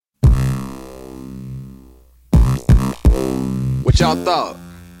y'all thought?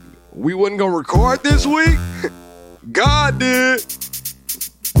 We wasn't gonna record this week? God did.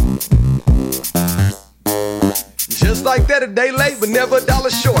 Just like that, a day late, but never a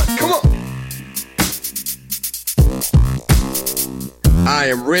dollar short. Come on. I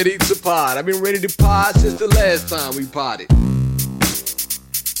am ready to pod. I've been ready to pod since the last time we podded.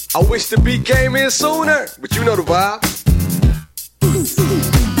 I wish the beat came in sooner, but you know the vibe.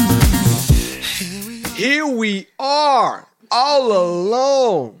 Here we are, all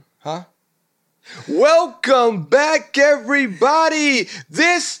alone. Huh? Welcome back, everybody.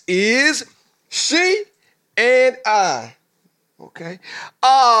 This is She and I. Okay.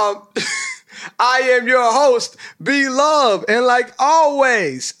 I am your host, B Love, and like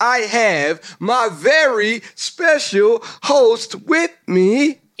always, I have my very special host with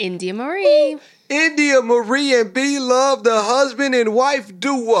me, India Marie. India Marie and B Love, the husband and wife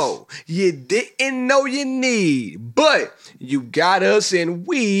duo you didn't know you need, but you got us and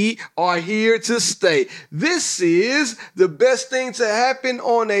we are here to stay. This is the best thing to happen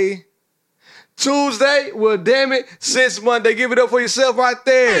on a Tuesday. Well, damn it, since Monday. Give it up for yourself right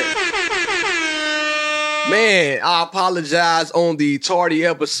there. Man, I apologize on the tardy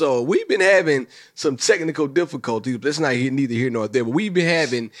episode. We've been having some technical difficulties. But that's neither here nor there. But we've been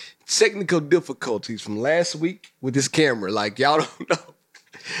having technical difficulties from last week with this camera. Like, y'all don't know.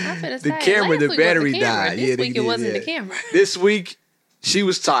 The camera, the battery died. This week it wasn't the camera. This week, she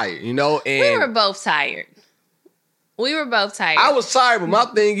was tired, you know. And we were both tired. I was tired, but my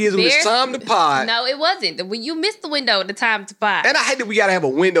thing is, when it's time to pod. No, it wasn't. You missed the window at the time to pod. And I hate that we got to have a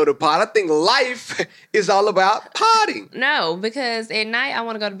window to pod. I think life is all about podding. No, because at night I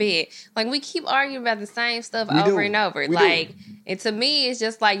want to go to bed. Like, we keep arguing about the same stuff over and over. And to me, it's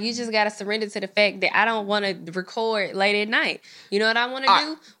just like, you just got to surrender to the fact that I don't want to record late at night. You know what I want to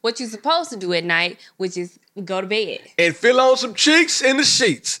do? What you're supposed to do at night, which is go to bed. And fill on some cheeks in the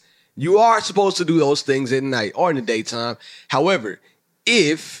sheets. You are supposed to do those things at night or in the daytime. However,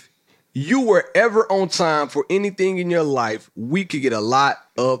 if you were ever on time for anything in your life, we could get a lot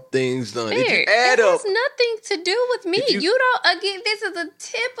of things done. If you add up, has nothing to do with me. You don't, again, this is a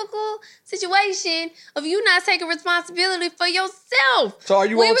typical situation of you not taking responsibility for yourself. So are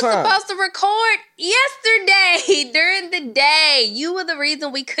you on time? We were supposed to record yesterday during the day. You were the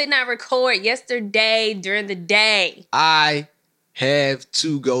reason we could not record yesterday during the day. I have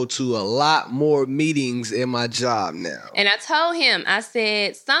to go to a lot more meetings in my job now. And I told him, I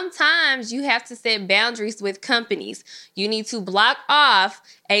said, sometimes you have to set boundaries with companies. You need to block off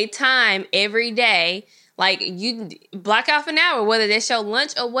a time every day. Like, you block off an hour, whether that's your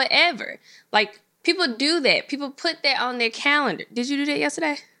lunch or whatever. Like, people do that. People put that on their calendar. Did you do that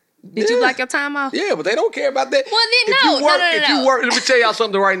yesterday? Did you block your time off? Yeah, but they don't care about that. Well, then no. If you work, let me tell y'all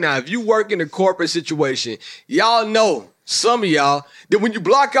something right now. If you work in a corporate situation, y'all know, some of y'all, that when you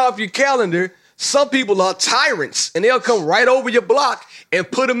block off your calendar, some people are tyrants and they'll come right over your block and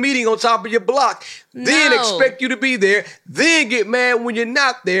put a meeting on top of your block. Then expect you to be there. Then get mad when you're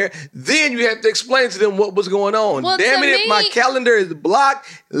not there. Then you have to explain to them what was going on. Well, damn it, if my calendar is blocked,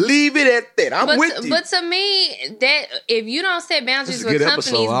 leave it at that. I'm with you. But to me, that if you don't set boundaries with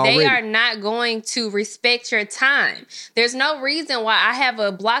companies, they are not going to respect your time. There's no reason why I have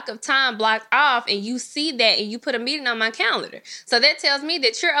a block of time blocked off and you see that and you put a meeting on my calendar. So that tells me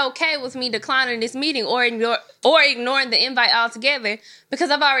that you're okay with me declining this meeting or ignoring the invite altogether, because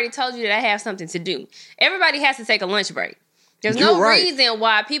I've already told you that I have something to do. Everybody has to take a lunch break. There's no reason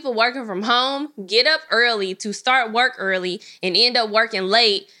why people working from home get up early to start work early and end up working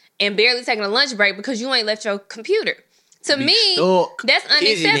late and barely taking a lunch break because you ain't left your computer. To me, that's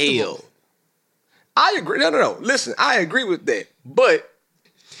unacceptable. I agree. No. Listen, I agree with that. But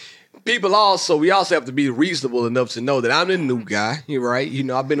we also have to be reasonable enough to know that I'm the new guy, right? You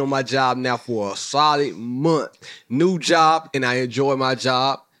know, I've been on my job now for a solid month. New job, and I enjoy my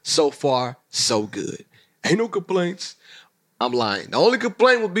job. So far, so good. Ain't no complaints. I'm lying. The only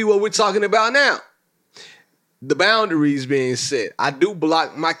complaint would be what we're talking about now. The boundaries being set. I do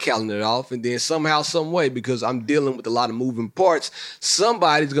block my calendar off, and then somehow, some way, because I'm dealing with a lot of moving parts,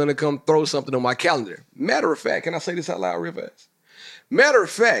 somebody's going to come throw something on my calendar. Matter of fact, can I say this out loud real fast? Matter of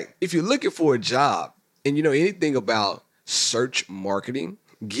fact, if you're looking for a job and you know anything about search marketing,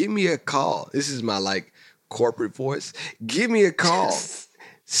 give me a call. This is my corporate voice. Give me a call.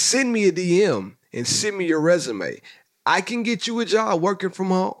 Send me a DM and send me your resume. I can get you a job working from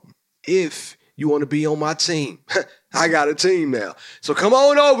home if you want to be on my team. I got a team now. So come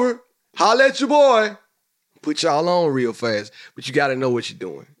on over. Holla at your boy. put y'all on real fast. But you got to know what you're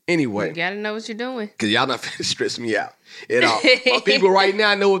doing. Anyway. You got to know what you're doing. Because y'all not finna stress me out at all. My people right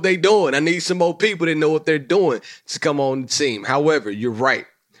now know what they're doing. I need some more people that know what they're doing to come on the team. However, you're right.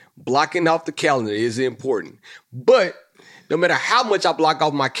 Blocking off the calendar is important. But no matter how much I block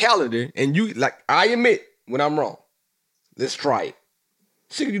off my calendar, and you, like, I admit when I'm wrong. Let's try it.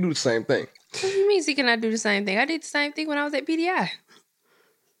 See if you do the same thing. What do you mean she cannot do the same thing? I did the same thing when I was at PDI.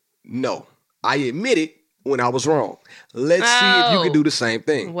 No. I admit it when I was wrong. Let's see if you can do the same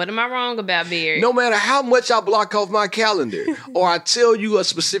thing. What am I wrong about, Barry? No matter how much I block off my calendar or I tell you a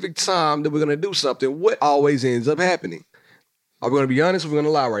specific time that we're going to do something, what always ends up happening? Are we going to be honest or are we going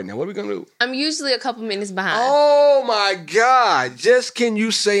to lie right now? What are we going to do? I'm usually a couple minutes behind. Oh, my God. Just can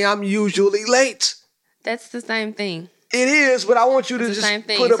you say I'm usually late? That's the same thing. It is, but I want you to just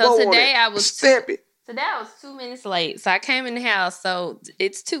put a bow on it. Stamp it. Today I was 2 minutes late. So I came in the house. So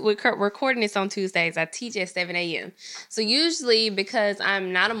we're recording this on Tuesdays. I teach at 7 a.m. So usually because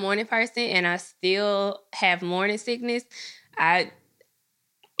I'm not a morning person and I still have morning sickness,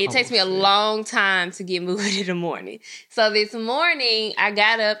 it takes me a long time to get moving in the morning. So this morning I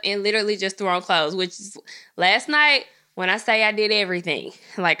got up and literally just threw on clothes, which is last night. When I say I did everything,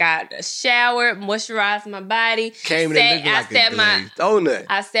 like I showered, moisturized my body, I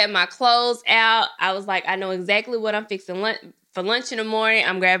set my clothes out. I was like, I know exactly what I'm fixing for lunch in the morning.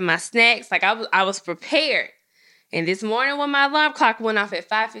 I'm grabbing my snacks. Like I was prepared. And this morning when my alarm clock went off at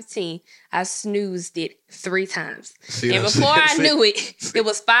 5:15, I snoozed it 3 times. And before I knew it, it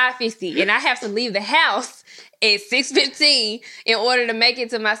was 5:50. And I have to leave the house at 6:15 in order to make it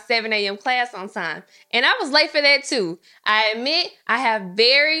to my 7 a.m. class on time. And I was late for that too. I admit I have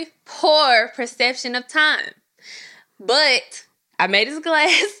very poor perception of time. But I made this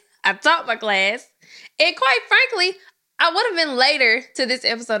class. I taught my class. And quite frankly, I would have been later to this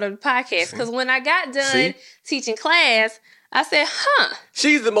episode of the podcast because when I got done teaching class, I said,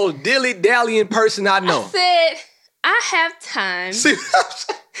 She's the most dilly-dallying person I know. I said, I have time. See,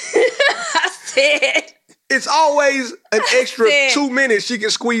 I said... It's always an extra 2 minutes she can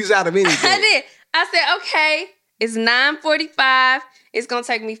squeeze out of anything. I did. I said, okay, it's 9:45. It's going to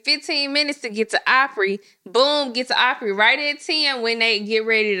take me 15 minutes to get to Opry. Boom, get to Opry right at 10 when they get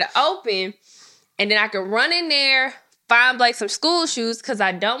ready to open. And then I can run in there, find Blake some school shoes because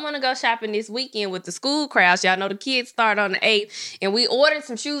I don't want to go shopping this weekend with the school crowds. Y'all know the kids start on the 8th. And we ordered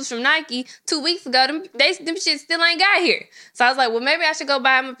some shoes from Nike 2 weeks ago. Them shit still ain't got here. So I was like, well, maybe I should go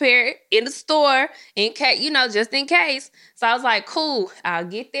buy them a pair in the store in case, just in case. So I was like, cool, I'll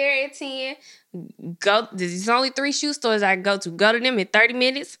get there at 10. There's only 3 shoe stores I can go to. Go to them in 30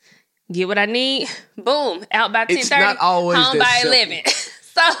 minutes. Get what I need. Boom. Out by 10:30. It's not always home by 11.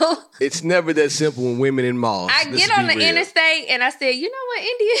 So it's never that simple when women in malls. I get on the interstate and I said, you know what,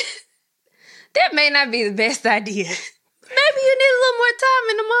 India? That may not be the best idea. Maybe you need a little more time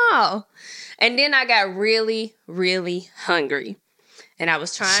in the mall. And then I got really, really hungry. And I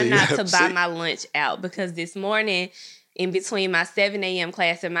was trying not to buy my lunch out because this morning, in between my 7 a.m.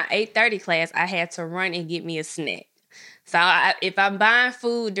 class and my 8:30 class, I had to run and get me a snack. So if I'm buying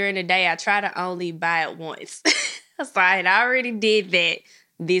food during the day, I try to only buy it once. So I had already did that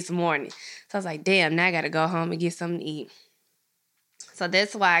this morning. So I was like, damn, now I got to go home and get something to eat. So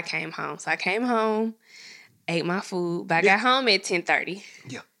that's why I came home. So I came home, ate my food, but I got home at 10:30.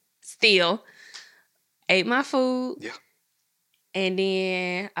 Yeah. Still, ate my food. Yeah. And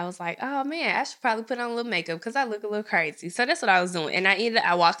then I was like, oh, man, I should probably put on a little makeup because I look a little crazy. So that's what I was doing. And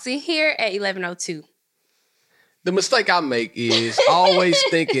I walked in here at 11:02. The mistake I make is always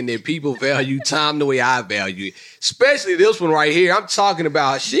thinking that people value time the way I value it. Especially this one right here. I'm talking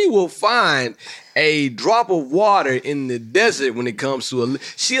about she will find a drop of water in the desert when it comes to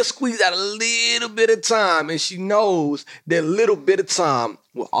she'll squeeze out a little bit of time, and she knows that little bit of time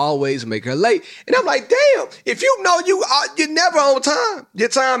will always make her late. And I'm like, damn, if you know you're never on time, your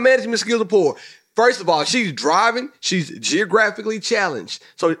time management skills are poor. First of all, she's driving. She's geographically challenged.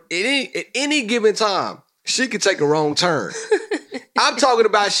 So at any given time, she could take a wrong turn. I'm talking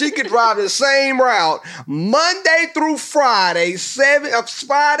about she could drive the same route Monday through Friday,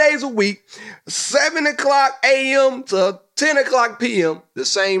 5 days a week, 7 o'clock a.m. to 10 o'clock p.m., the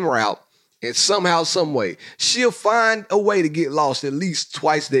same route. And somehow, some way, she'll find a way to get lost at least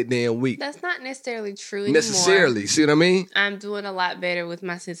twice that damn week. That's not necessarily true anymore. Necessarily. See what I mean? I'm doing a lot better with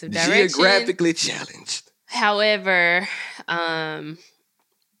my sense of direction. Geographically challenged. However,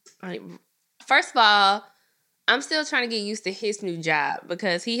 first of all, I'm still trying to get used to his new job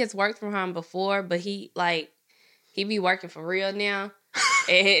because he has worked from home before, but he be working for real now.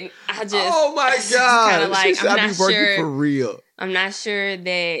 And I just oh my God. kind of like, I'm not working sure for real. I'm not sure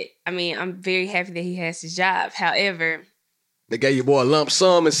that, I'm very happy that he has his job. However, they gave your boy a lump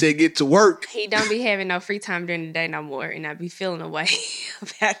sum and said, get to work. He don't be having no free time during the day no more, and I be feeling a way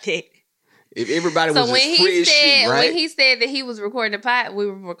about that. If everybody was as free as shit, right? When he said that he was recording the pod, we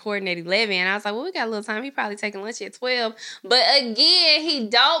were recording at 11, and I was like, well, we got a little time. He probably taking lunch at 12. But again, he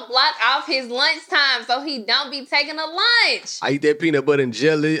don't block off his lunch time, so he don't be taking a lunch. I eat that peanut butter and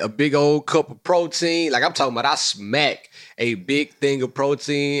jelly, a big old cup of protein. Like I'm talking about, I smack a big thing of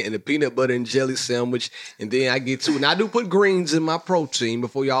protein and a peanut butter and jelly sandwich, and then I get to, and I do put greens in my protein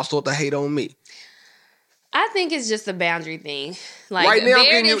before y'all start to hate on me. I think it's just a boundary thing. Like right now,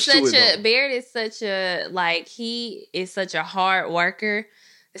 Baird is such a like he is such a hard worker.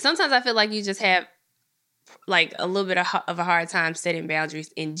 Sometimes I feel like you just have like a little bit of a hard time setting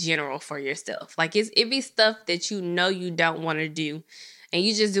boundaries in general for yourself. Like it be stuff that you know you don't want to do, and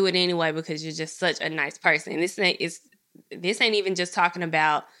you just do it anyway because you're just such a nice person. This ain't even just talking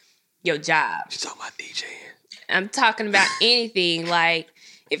about your job. She's talking about DJing. I'm talking about anything like.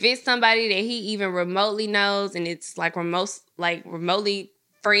 If it's somebody that he even remotely knows and it's like remotely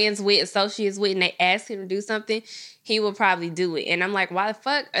friends with, associates with, and they ask him to do something, he will probably do it. And I'm like, why the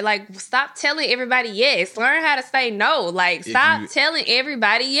fuck? Like, stop telling everybody yes. Learn how to say no. Like, stop telling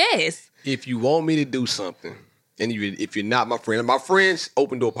everybody yes. If you want me to do something, and if you're not my friends,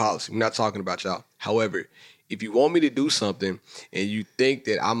 open door policy. I'm not talking about y'all. However, if you want me to do something and you think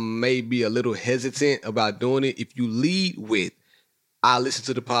that I may be a little hesitant about doing it, if you lead with, I listen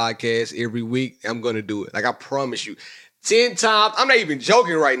to the podcast every week. I'm going to do it. Like, I promise you. 10 times. I'm not even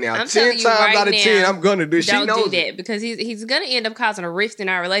joking right now. 10 times out of 10, I'm going to do it. Don't do that because he's going to end up causing a rift in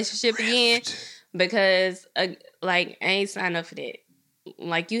our relationship again because, I ain't signed up for that.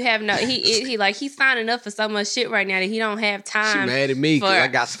 Like, you have no... He's signing up for so much shit right now that he don't have time. She mad at me because I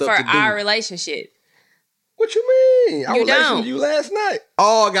got stuff to do. For our relationship. What you mean? I was listening to you last night.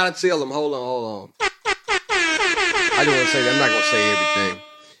 Oh, I got to tell him. Hold on. I just want to say that. I'm not going to say everything.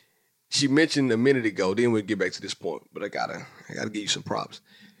 She mentioned a minute ago, then we'll get back to this point, but I gotta give you some props.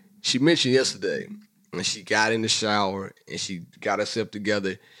 She mentioned yesterday, and she got in the shower, and she got herself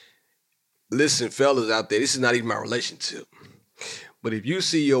together. Listen, fellas out there, this is not even my relationship. But if you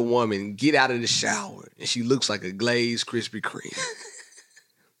see your woman get out of the shower, and she looks like a glazed Krispy Kreme,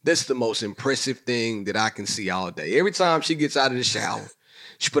 that's the most impressive thing that I can see all day. Every time she gets out of the shower,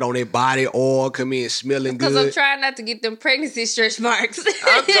 she put on that body oil, come in smelling good. Because I'm trying not to get them pregnancy stretch marks.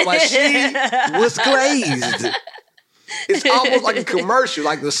 I'm talking about she was glazed. It's almost like a commercial.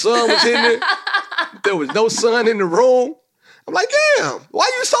 Like the sun was in there. There was no sun in the room. I'm like, damn,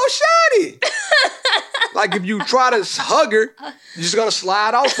 why you so shiny? Like if you try to hug her, you're just going to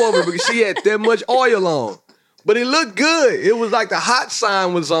slide off of her because she had that much oil on. But it looked good. It was like the hot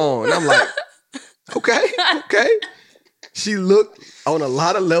sign was on. And I'm like, okay. She looked on a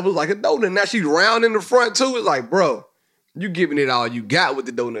lot of levels like a donut. Now she's round in the front too. It's like, bro, you giving it all you got with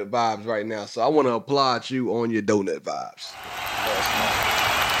the donut vibes right now. So I want to applaud you on your donut vibes.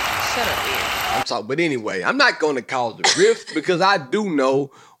 Shut up, man. I'm talking, but anyway, I'm not going to cause a rift because I do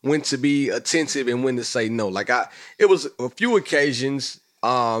know when to be attentive and when to say no. Like it was a few occasions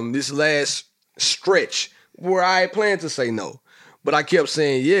this last stretch where I had planned to say no. But I kept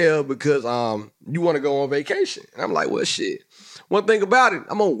saying yeah because you want to go on vacation. And I'm like, well, shit. One thing about it,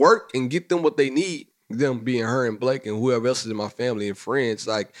 I'm going to work and get them what they need. Them being her and Blake and whoever else is in my family and friends.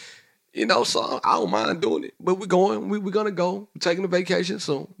 Like, so I don't mind doing it. But we're going. We're going to go. We're taking a vacation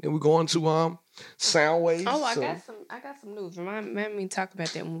soon. And we're going to Soundwaves. Oh, I got some news. Remind me to talk about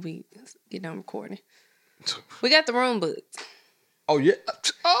that when we get done recording. We got the room booked. Oh, yeah.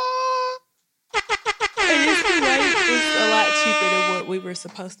 It's a lot cheaper than what we were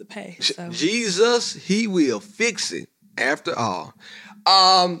supposed to pay. So. Jesus, he will fix it after all.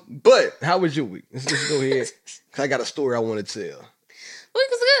 But how was your week? Let's go ahead. I got a story I want to tell. Week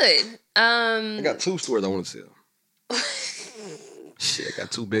was good. I got 2 stories I want to tell. Shit, I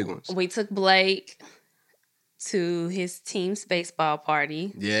got 2 big ones. We took Blake to his team's baseball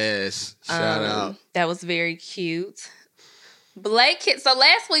party. Yes, shout out. That was very cute. Blake, so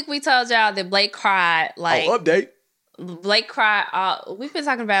last week we told y'all that Blake cried. Update. Blake cried. We've been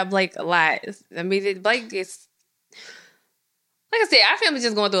talking about Blake a lot. I mean, Blake is, like I said, our family's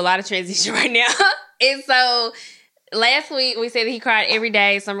just going through a lot of transition right now. And so last week we said that he cried every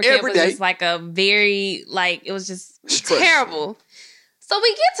day. Summer camp was just like a very, it was just terrible. So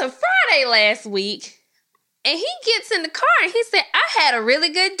we get to Friday last week and he gets in the car and he said, I had a really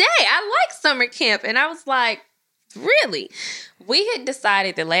good day. I like summer camp. And I was like, Really? We had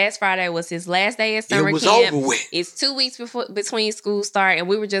decided that last Friday was his last day at summer camp. It was over with. It's 2 weeks between school start, and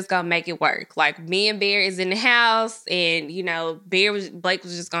we were just gonna make it work. Like, me and Bear is in the house, and Blake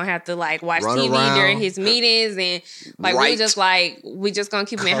was just gonna have to like watch Run TV around. during his meetings, and like we just gonna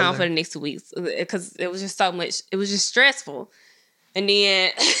keep him at home for the next 2 weeks because it was just so much. It was just stressful. And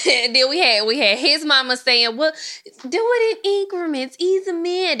then, we had his mama saying, "Well, do it in increments, ease him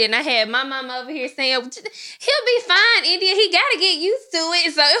in." Then I had my mama over here saying, "He'll be fine, India. He got to get used to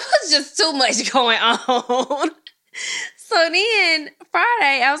it." So it was just too much going on. So then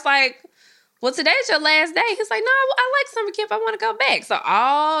Friday, I was like, "Well, today's your last day." He's like, "No, I like summer camp. I want to go back." So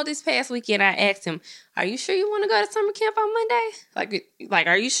all this past weekend, I asked him, "Are you sure you want to go to summer camp on Monday? Like,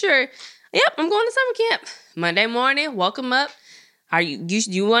 are you sure?" "Yep, I'm going to summer camp." Monday morning, woke him up.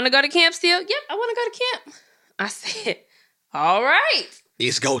 You want to go to camp still?" "Yep, I want to go to camp." I said, "All right.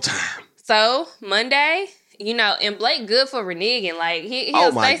 It's go time." So Monday, and Blake good for reneging. Like, he'll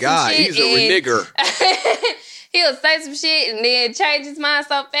oh my say God, some shit. He's a renegger. He'll say some shit and then change his mind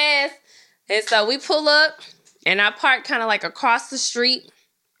so fast. And so we pull up, and I park kind of like across the street.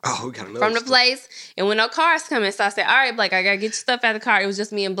 Oh, we got another from the place. And when no cars coming, so I said, "All right, Blake, I got to get your stuff out of the car." It was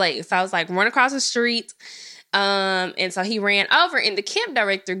just me and Blake. So I was like, run across the street. And so he ran over, and the camp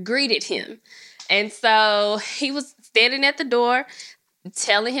director greeted him. And so he was standing at the door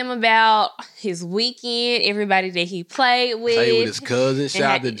telling him about his weekend, everybody that he played with. Played with his cousin,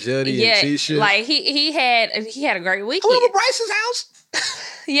 shout out to Juddy and Tisha. Like he had a great weekend. Over Bryce's house.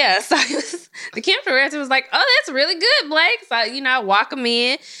 Yeah, so the camp director was like, "Oh, that's really good, Blake." So, I walk him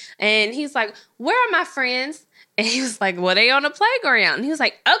in, and he's like, "Where are my friends?" And he was like, "Well, they on the playground." And he was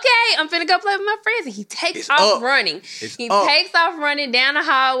like, "Okay, I'm finna go play with my friends." And he takes off running. Takes off running down the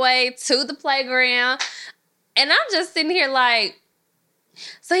hallway to the playground. And I'm just sitting here like,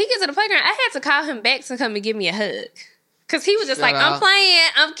 so he gets to the playground. I had to call him back to come and give me a hug. Because he was just I'm playing,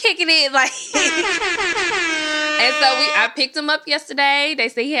 I'm kicking it. Like, and so I picked him up yesterday. They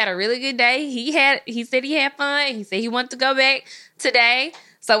said he had a really good day. He said he had fun. He said he wanted to go back today.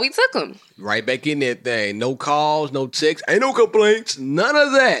 So we took him. Right back in that thing. No calls, no texts, ain't no complaints, none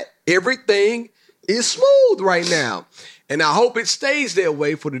of that. Everything is smooth right now. And I hope it stays that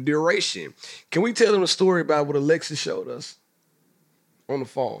way for the duration. Can we tell them a story about what Alexis showed us on the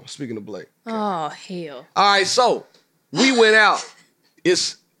phone, speaking of Blake? Okay. Oh, hell. All right, so we went out.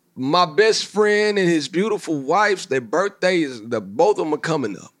 It's my best friend and his beautiful wife's, their birthdays, both of them are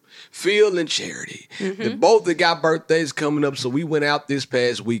coming up. Phil and Charity. Mm-hmm. They both got birthdays coming up, so we went out this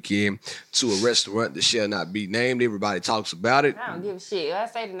past weekend to a restaurant that shall not be named. Everybody talks about it. I don't give a shit. I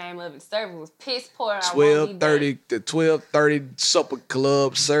say the name of it. Service was piss poor. 12:30, the 12:30 supper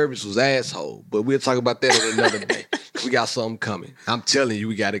club service was asshole. But we'll talk about that on another day. We got something coming. I'm telling you,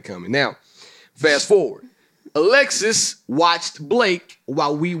 we got it coming. Now, fast forward. Alexis watched Blake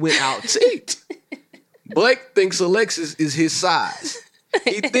while we went out to eat. Blake thinks Alexis is his size.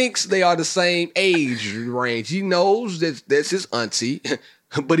 He thinks they are the same age range. He knows that that's his auntie,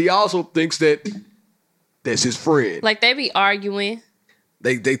 but he also thinks that that's his friend. Like, they be arguing.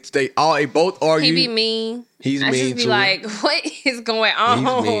 They both argue. He be mean. He's mean too. I just be like, what is going on?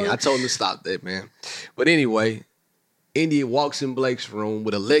 He's mean. I told him to stop that, man. But anyway, India walks in Blake's room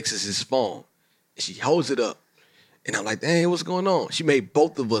with Alexis's phone. And she holds it up. And I'm like, dang, what's going on? She made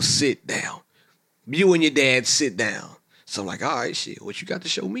both of us sit down. You and your dad sit down. So I'm like, all right, shit, what you got to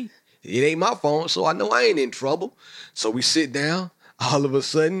show me? It ain't my phone, so I know I ain't in trouble. So we sit down. All of a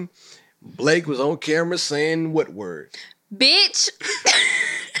sudden, Blake was on camera saying what word? Bitch.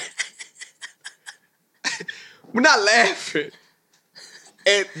 We're not laughing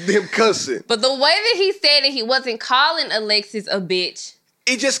at them cussing. But the way that he said it, he wasn't calling Alexis a bitch.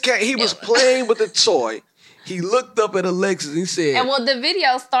 He just can't. He was playing with the toy. He looked up at Alexis and he said... And well, the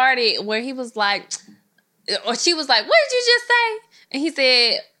video started where he was like... Or she was like, what did you just say? And he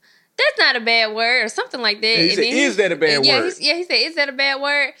said, that's not a bad word, or something like that. And he said, is that a bad word? He said, is that a bad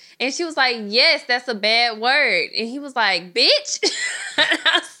word? And she was like, yes, that's a bad word. And he was like, bitch?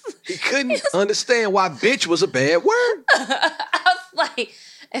 He couldn't understand why bitch was a bad word. I was like...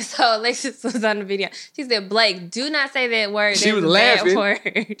 And so Alexis was on the video. She said, Blake, do not say that word. She was laughing. Bad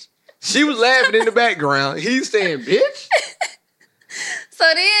word. She was laughing in the background. He's saying, bitch? So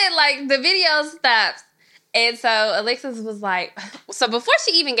then, like, the video stops. And so Alexis was like, so before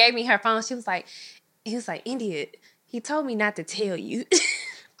she even gave me her phone, he was like, India, he told me not to tell you.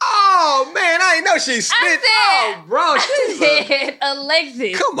 Oh, man, I didn't know she snitched. Oh, bro. I said,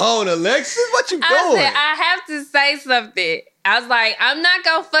 Alexis. Come on, Alexis. What you doing? I said, I have to say something. I was like, I'm not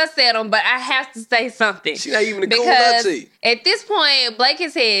going to fuss at him, but I have to say something. She's not even a cool auntie. At this point, Blake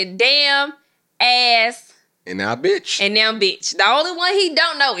has said, damn, ass, And now bitch. And now bitch. The only one he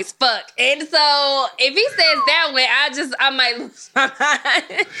don't know is fuck. And so if he says that way, I might lose my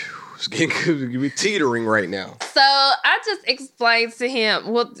mind. It's getting we're teetering right now. So I just explained to him.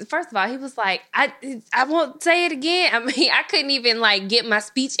 Well, first of all, he was like, I won't say it again. I mean, I couldn't even like get my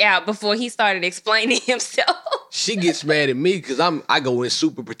speech out before he started explaining himself. She gets mad at me because I go in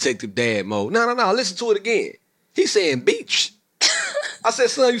super protective dad mode. No, listen to it again. He's saying beach. I said,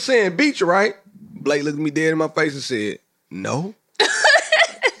 son, you saying beach, right? Blake looked at me dead in my face and said, no. Yeah,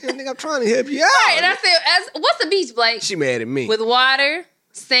 nigga, I'm trying to help you out. Right, and I said, what's a beach, Blake? She mad at me. With water,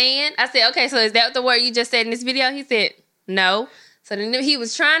 sand. I said, okay, so is that the word you just said in this video? He said, no. So then he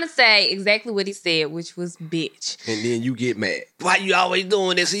was trying to say exactly what he said, which was bitch. And then you get mad. Why you always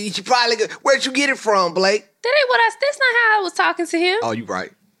doing this? You probably where'd you get it from, Blake? That's not how I was talking to him. Oh, you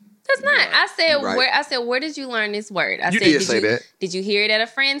right. That's not. Right. I said, where did you learn this word? You did say that. Did you hear it at a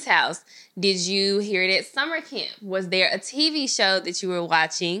friend's house? Did you hear it at summer camp? Was there a TV show that you were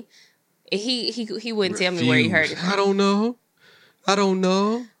watching? He wouldn't tell me where he heard it from. I don't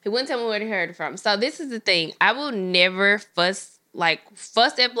know. He wouldn't tell me where he heard it from. So this is the thing. I will never fuss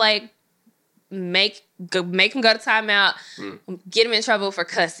at Blake, make him go to timeout, get him in trouble for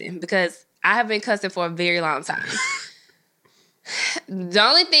cussing, because I have been cussing for a very long time. The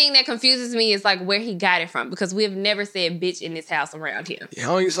only thing that confuses me is like where he got it from, because we have never said bitch in this house around him. Yeah, I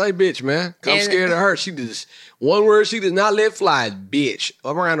don't even say bitch, man. I'm scared of her. She just, one word she does not let fly is bitch.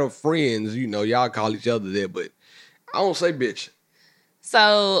 Around her friends, y'all call each other that, but I don't say bitch.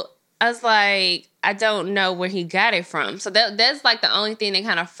 So I was like, I don't know where he got it from. So that's like the only thing that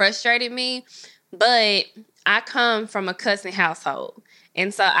kind of frustrated me. But I come from a cussing household.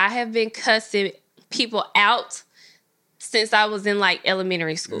 And so I have been cussing people out since I was in like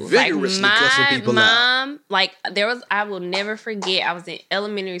elementary school. Vigorously cussing people out. I will never forget, I was in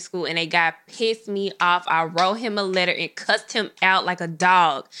elementary school and a guy pissed me off. I wrote him a letter and cussed him out like a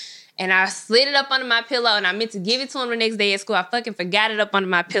dog. And I slid it up under my pillow and I meant to give it to him the next day at school. I fucking forgot it up under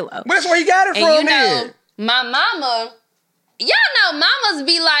my pillow. That's where he got it from, man. My mama, y'all know mamas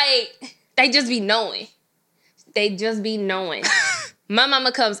be like, they just be knowing. My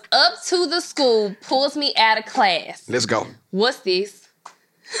mama comes up to the school, pulls me out of class. Let's go. What's this?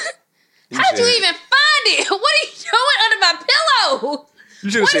 How'd you even find it? What are you doing under my pillow? You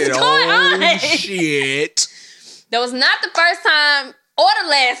should have said, oh, shit. That was not the first time or the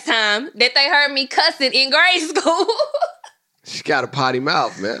last time that they heard me cussing in grade school. She got a potty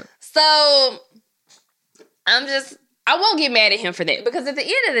mouth, man. So, I won't get mad at him for that, because at the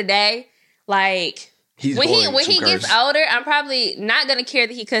end of the day, like, when he gets older, I'm probably not going to care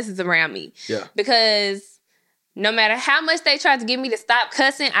that he cusses around me. Yeah. Because no matter how much they try to get me to stop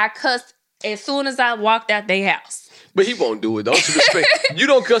cussing, I cussed as soon as I walked out their house. But he won't do it, though. You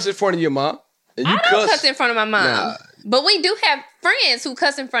don't cuss in front of your mom. And you I don't cuss in front of my mom. Nah. But we do have friends who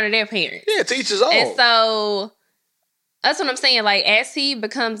cuss in front of their parents. Yeah, to each his own. And so, that's what I'm saying. Like, as he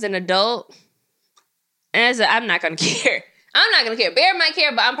becomes an adult, I'm not going to care. I'm not going to care. Bear might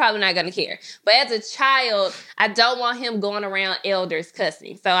care, but I'm probably not going to care. But as a child, I don't want him going around elders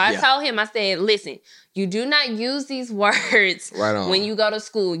cussing. So I told him, I said, listen, you do not use these words when you go to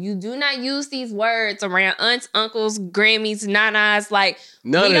school. You do not use these words around aunts, uncles, Grammys, nanas. Like,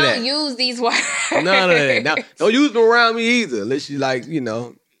 we don't use these words. None of that. Now, don't use them around me either, unless you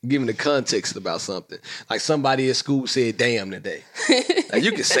giving the context about something. Like somebody at school said damn today. Like,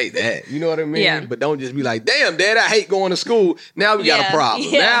 you can say that. You know what I mean? Yeah. But don't just be like, damn, Dad, I hate going to school. Now we got a problem.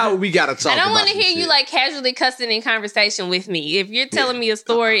 Yeah. Now we got to talk about I don't want to hear shit. you like casually cussing in conversation with me. If you're telling me a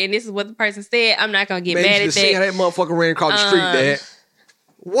story and this is what the person said, I'm not going to get mad at that. See how that motherfucker ran across the street, Dad.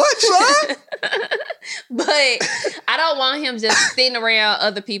 What, son? But I don't want him just sitting around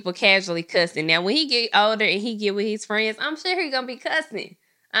other people casually cussing. Now, when he get older and he get with his friends, I'm sure he's going to be cussing.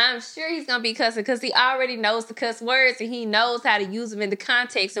 I'm sure he's going to be cussing because he already knows the cuss words and he knows how to use them in the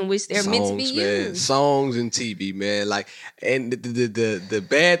context in which they're meant to be used. Songs and TV, man. Like, and the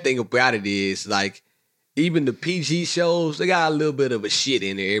bad thing about it is, like, even the PG shows, they got a little bit of a shit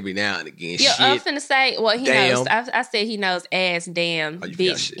in there every now and again. Yeah, I was finna say, well, he knows. I said he knows ass, damn,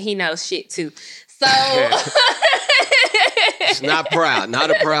 bitch. He knows shit too. So it's not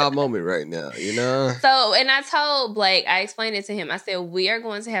a proud moment right now, you know? So, and I told Blake, I explained it to him. I said, we are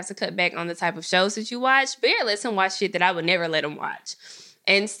going to have to cut back on the type of shows that you watch. Bear lets him watch shit that I would never let him watch.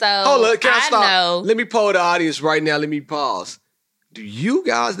 And so, can I stop? Let me poll the audience right now. Let me pause. Do you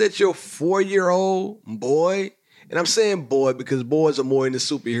guys let your 4-year-old boy, and I'm saying boy because boys are more into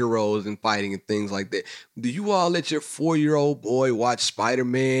superheroes and fighting and things like that. Do you all let your 4-year-old boy watch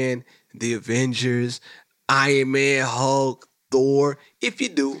Spider-Man, The Avengers, Iron Man, Hulk, Thor? If you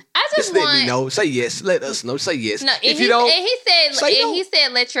do, I just want... let me know. Say yes. Let us know. Say yes. No, if you don't... And he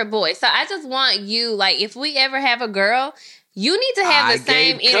said, let your boy. So I just want you, like, if we ever have a girl... You need to have the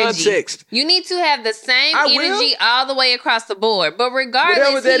same energy. Context. You need to have the same energy all the way across the board. But regardless,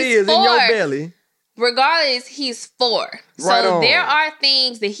 whatever that is in your belly. Regardless, he's 4. So there are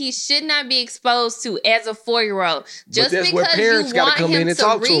things that he should not be exposed to as a 4-year-old. Just because you want him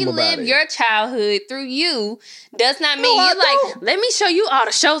to relive your childhood through you does not mean let me show you all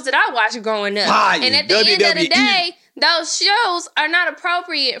the shows that I watched growing up. And at the end of the day, those shows are not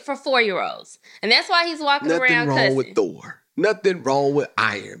appropriate for 4-year-olds. And that's why he's walking around cussing. Nothing wrong with Thor. Nothing wrong with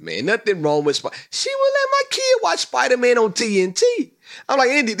Iron Man. Nothing wrong with Spider. She would let my kid watch Spider-Man on TNT. I'm like,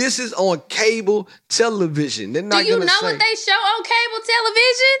 Andy, this is on cable television. They're not Do you know what they show on cable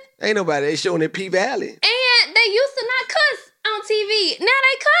television? Ain't nobody. They showing it P-Valley. And they used to not cuss on TV. Now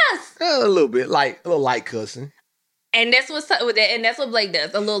they cuss. A little bit, a little light cussing. And that's what Blake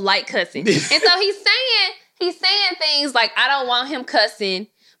does, a little light cussing. And so he's saying things like, I don't want him cussing.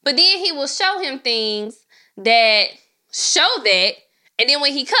 But then he will show him things that show that, and then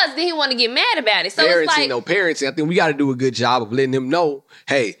when he cuts, then he want to get mad about it. So parenting. I think we got to do a good job of letting them know,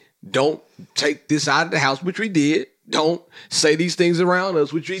 hey, don't take this out of the house, which we did. Don't say these things around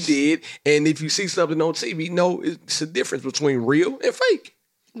us, which we did. And if you see something on TV, it's a difference between real and fake.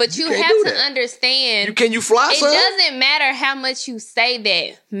 But you have to understand. Can you fly, son? It doesn't matter how much you say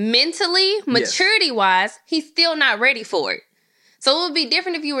that. Mentally, maturity-wise, he's still not ready for it. So it would be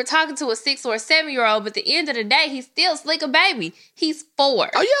different if you were talking to a 6 or a 7-year-old, but at the end of the day, he's still slick a baby. He's 4.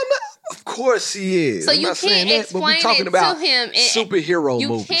 Oh, yeah, of course he is. So you can't explain it to him. Superhero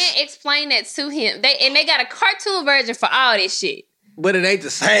movies. You can't explain that to him. They got a cartoon version for all this shit. But it ain't the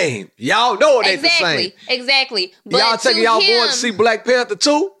same. Y'all know it ain't the same. Exactly. But y'all taking y'all boys to see Black Panther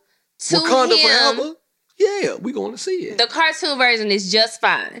 2? Wakanda Forever? Yeah, we going to see it. The cartoon version is just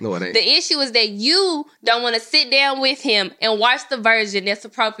fine. No, it ain't. The issue is that you don't want to sit down with him and watch the version that's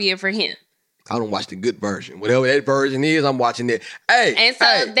appropriate for him. I don't watch the good version. Whatever that version is, I'm watching it.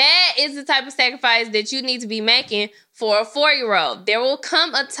 That is the type of sacrifice that you need to be making for a 4-year-old. There will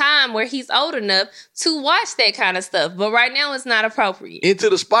come a time where he's old enough to watch that kind of stuff. But right now, it's not appropriate.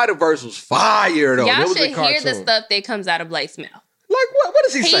 Into the Spider-Verse was fire, though. Y'all should hear the stuff that comes out of Blake's mouth. Like what? What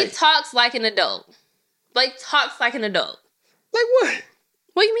does he say? He talks like an adult. Blake talks like an adult. Like what?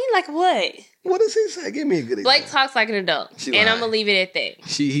 What do you mean, like what? What does he say? Give me a good example. Blake talks like an adult. And I'm going to leave it at that.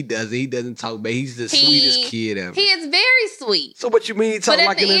 He doesn't. He doesn't talk, but he's the sweetest kid ever. He is very sweet. So what you mean he talk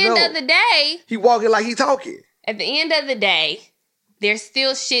like an adult? But at the end of the day... He walking like he talking. At the end of the day, there's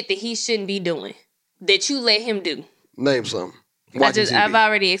still shit that he shouldn't be doing. That you let him do. Name something. I've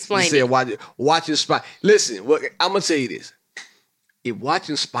already explained it. Watching Spider... Listen, I'm going to tell you this. If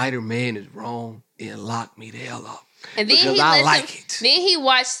watching Spider-Man is wrong, it locked me the hell up. And then Then he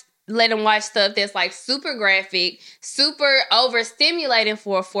let him watch stuff that's like super graphic, super overstimulating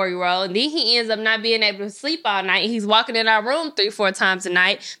for a 4-year-old. And then he ends up not being able to sleep all night. He's walking in our room 3-4 times a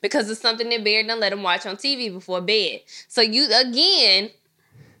night because it's something that Bear done let him watch on TV before bed. So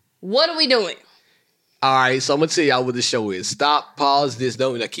what are we doing? All right, so I'm going to tell y'all what the show is. Stop, pause this.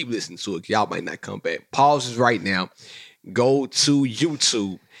 Don't keep listening to it. Y'all might not come back. Pause this right now. Go to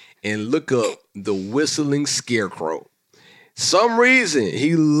YouTube and look up The Whistling Scarecrow. Some reason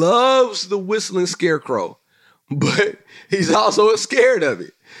he loves The Whistling Scarecrow, but he's also scared of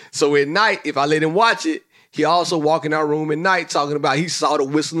it. So at night, if I let him watch it, he also walk in our room at night talking about he saw The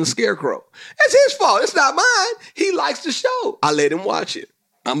Whistling Scarecrow. That's his fault. It's not mine. He likes the show. I let him watch it.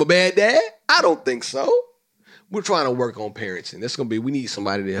 I'm a bad dad? I don't think so. We're trying to work on parenting. We need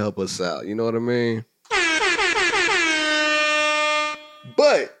somebody to help us out. You know what I mean?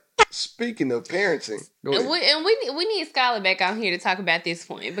 But speaking of parenting, go ahead. We need Skylar back on here to talk about this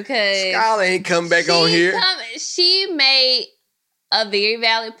point because Skylar ain't come back on here. She made a very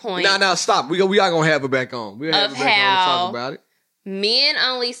valid point. No, stop. We are gonna have her back on. We'll have her back on to talk about it. Men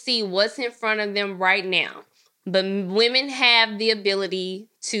only see what's in front of them right now, but women have the ability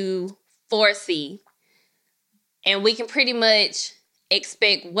to foresee, and we can pretty much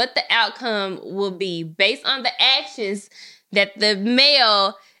expect what the outcome will be based on the actions that the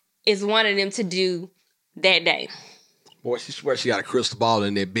male is wanting them to do that day. Boy, she swears she got a crystal ball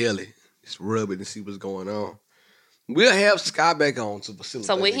in their belly. Just rub it and see what's going on. We'll have Sky back on to facilitate.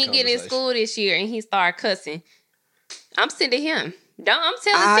 So when he get in school this year and he start cussing, I'm sending him. I'm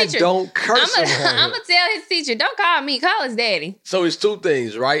telling his teacher. I don't curse him. I'm going to tell his teacher, don't call me, call his daddy. So it's two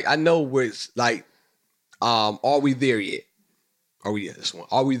things, right? I know where it's like, are we there yet? Are we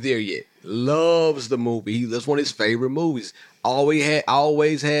there yet? Loves the movie. That's one of his favorite movies.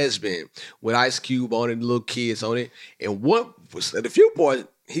 Always has been. With Ice Cube on it, little kids on it. And the few boys,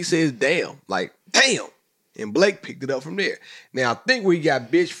 he says, damn, like, damn. And Blake picked it up from there. Now, I think where he got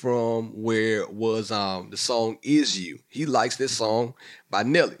bitch from where was the song Is You. He likes this song by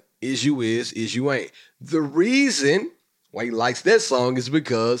Nelly. Is You Ain't. The reason why he likes that song is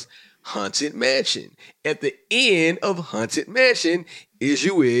because Haunted Mansion. At the end of Haunted Mansion, Is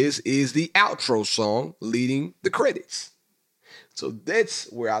You is the outro song leading the credits. So that's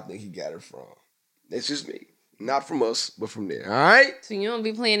where I think he got it from. That's just me. Not from us, but from there. All right? So you don't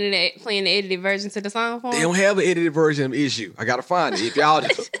be playing the edited version to the song for him? They don't have an edited version of Is You. I got to find it. If y'all do.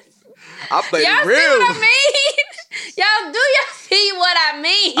 I play y'all the real. See what I mean? Y'all see what I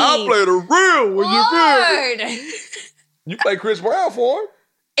mean? I play the real when you feel. You play Chris Brown for him?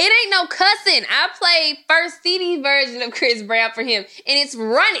 It ain't no cussing. I played first CD version of Chris Brown for him, and it's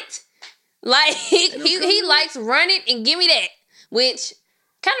Run It. Like, he likes Run It and Give Me That, which...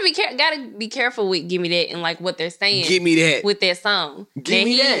 gotta be careful with Give Me That and like what they're saying. Give me that. With that song. Give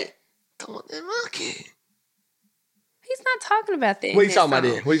me that. Okay. He's not talking about that. What are you talking about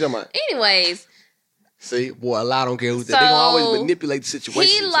then? What are you talking about? Anyways. See, boy, a lot don't care who's that. They gonna always manipulate the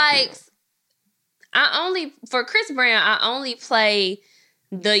situation. He likes, for Chris Brown, I only play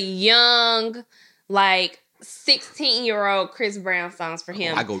the young, like 16-year-old Chris Brown songs for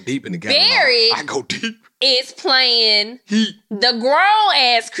him. I go deep in the game. Barry, I go deep. It's playing the grown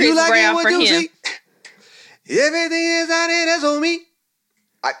ass Chris Brown for him. See? Everything is out there, that's on me.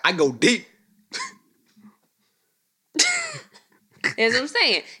 I go deep. That's what I'm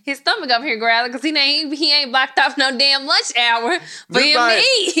saying. His stomach up here growling because he ain't blocked off no damn lunch hour for him to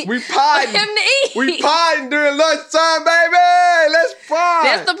eat. We potting. We potting during lunchtime, baby. Let's pod.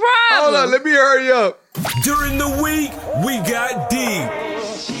 That's the problem. Hold on, let me hurry up. During the week, we got deep.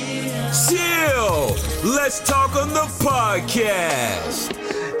 Chill. Let's talk on the podcast.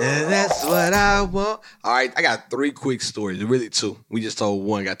 And that's what I want. All right, I got 3 quick stories. Really 2. We just told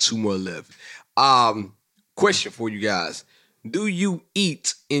 1. Got 2 more left. Question for you guys. Do you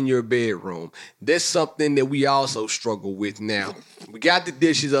eat in your bedroom? That's something that we also struggle with now. We got the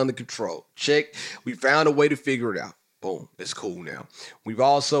dishes under control. Check. We found a way to figure it out. Boom. It's cool now. We've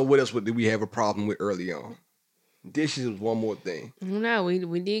also, what else did we have a problem with early on? Dishes was one more thing. No, we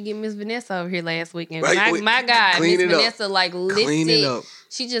did get Miss Vanessa over here last weekend. Right, my God, Miss Vanessa like lifted. Clean it up.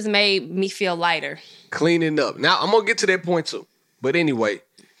 She just made me feel lighter. Clean it up. Now, I'm going to get to that point too. But anyway,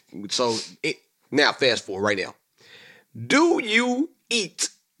 now fast forward right now. Do you eat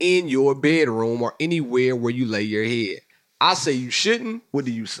in your bedroom or anywhere where you lay your head? I say you shouldn't. What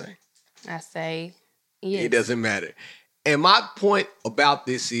do you say? I say yes. It doesn't matter. And my point about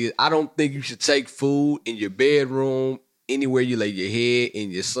this is I don't think you should take food in your bedroom, anywhere you lay your head,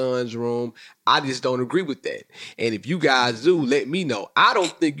 in your son's room. I just don't agree with that. And if you guys do, let me know. I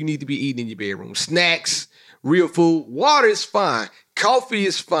don't think you need to be eating in your bedroom. Snacks, real food, water is fine. Coffee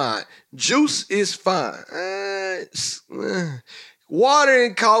is fine. Juice is fine. Water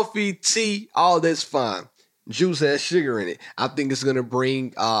and coffee, tea, all that's fine. Juice has sugar in it. I think it's going to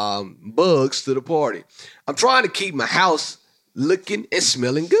bring bugs to the party. I'm trying to keep my house looking and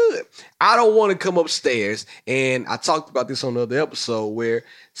smelling good. I don't want to come upstairs, and I talked about this on the other episode where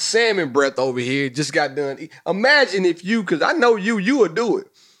salmon breath over here just got done. Imagine if you, because I know you would do it.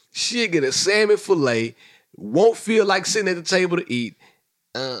 She'll get a salmon fillet, won't feel like sitting at the table to eat.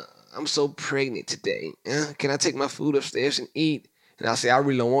 I'm so pregnant today. Can I take my food upstairs and eat? And I say, I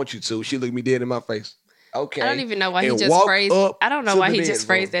really don't want you to. She looked me dead in my face. Okay. I don't even know why he just phrased. I don't know why he just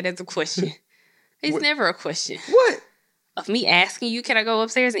phrased that as a question. It's never a question. What? Of me asking you, can I go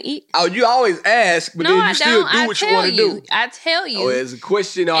upstairs and eat? Oh, you always ask, but then you still do what you want to do. I tell you. Oh, it's a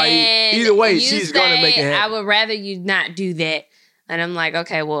question or either way, she's going to make it happen. I would rather you not do that. And I'm like,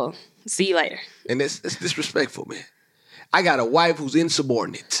 okay, well, see you later. And that's disrespectful, man. I got a wife who's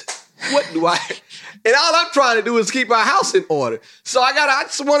insubordinate. What do I... And all I'm trying to do is keep our house in order. So I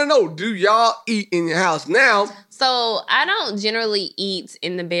just want to know, do y'all eat in your house now? So I don't generally eat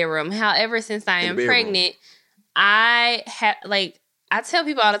in the bedroom. However, since I am pregnant, I tell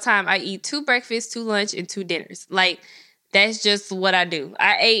people all the time, I eat 2 breakfasts, 2 lunch, and 2 dinners. Like, that's just what I do.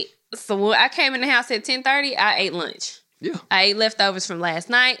 So when I came in the house at 10:30, I ate lunch. Yeah. I ate leftovers from last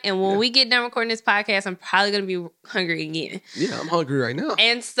night. And when we get done recording this podcast, I'm probably going to be hungry again. Yeah, I'm hungry right now.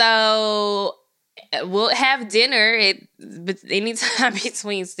 And so we'll have dinner at anytime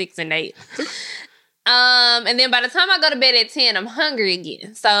between 6 and 8. And then by the time I go to bed at 10, I'm hungry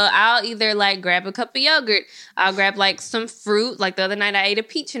again. So I'll either grab a cup of yogurt. I'll grab some fruit. Like the other night I ate a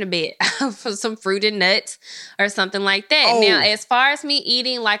peach in a bed for some fruit and nuts or something like that. Oh. Now, as far as me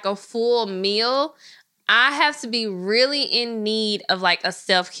eating a full meal, I have to be really in need of a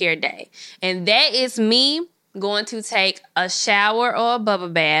self-care day. And that is me going to take a shower or a bubble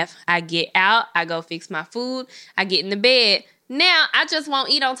bath. I get out, I go fix my food, I get in the bed. Now, I just won't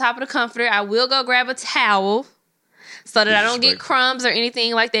eat on top of the comforter. I will go grab a towel so that I don't get crumbs or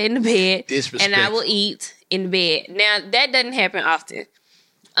anything like that in the bed. And I will eat in the bed. Now, that doesn't happen often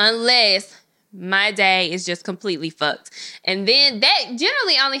unless my day is just completely fucked. And then that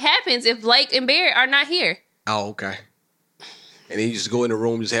generally only happens if Blake and Barrett are not here. Oh, okay. And then you just go in the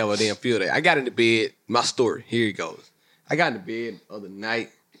room, just have a damn field day. I got in the bed. My story. Here it goes. I got in the bed the other night.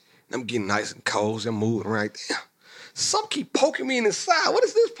 And I'm getting nice and cozy. I'm moving right there. Some keep poking me in the side. What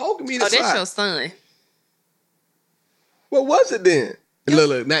is this poking me in the side? Oh, that's your son. What was it then?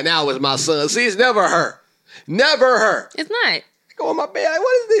 Look, now it's my son. See, it's never her. Never her. It's not. I go in my bed. Like,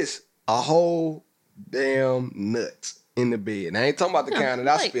 what is this? A whole damn nut in the bed. And I ain't talking about the kind that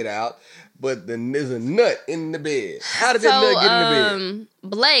I spit out, but there's a nut in the bed. How did that nut get in the bed?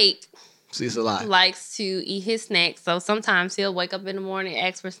 Blake See, it's a lot. Likes to eat his snacks. So sometimes he'll wake up in the morning,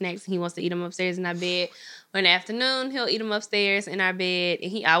 ask for snacks, and he wants to eat them upstairs in our bed. Or in the afternoon, he'll eat them upstairs in our bed, and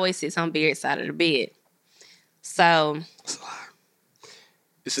he always sits on Barrett's side of the bed. So it's a lot.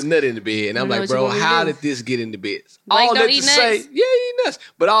 It's a nut in the bed. And I'm like, bro, how did this get in the bed? All that to say, yeah, he eat nuts.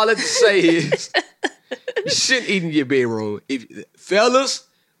 But all that to say is, you shouldn't eat in your bedroom. Fellas,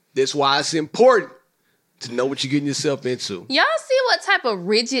 that's why it's important to know what you're getting yourself into. Y'all see what type of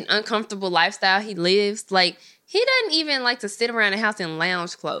rigid, uncomfortable lifestyle he lives? Like, he doesn't even like to sit around the house in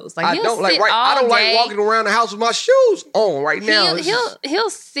lounge clothes. Like, I don't like walking around the house with my shoes on right now. He'll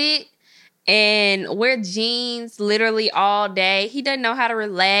sit and wear jeans literally all day. He doesn't know how to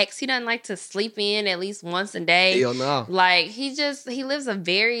relax. He doesn't like to sleep in at least once a day. Hell no. Like, he lives a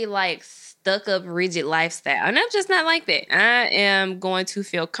very, like, stuck-up, rigid lifestyle. And I'm just not like that. I am going to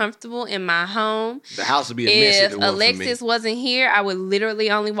feel comfortable in my home. The house would be a mess if it wasn't Alexis for me. wasn't here, I would literally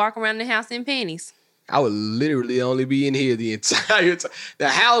only walk around the house in panties. I would literally only be in here the entire time. The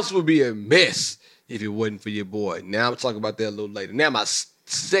house would be a mess if it wasn't for your boy. Now I'm talking about that a little later. Now my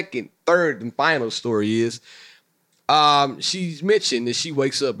second, third, and final story is she's mentioned that she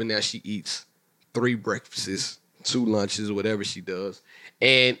wakes up and now she eats 3 breakfasts, 2 lunches, whatever she does.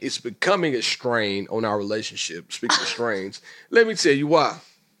 And it's becoming a strain on our relationship. Speaking of strains, let me tell you why.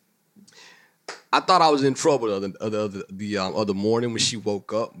 I thought I was in trouble the other morning when she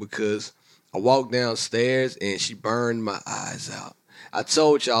woke up because I walked downstairs and she burned my eyes out. I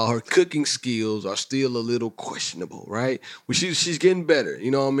told y'all her cooking skills are still a little questionable, right? Well, she's getting better.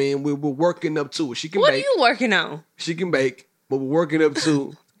 You know what I mean? We're working up to it. She can bake. What are you working on? She can bake, but we're working up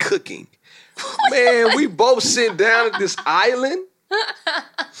to cooking. Man, we both sit down at this island.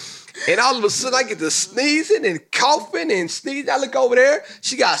 And all of a sudden, I get to sneezing and coughing and sneezing. I look over there.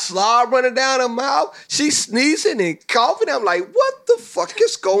 She got slob running down her mouth. She's sneezing and coughing. I'm like, what the fuck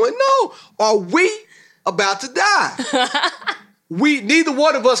is going on? Are we about to die? Neither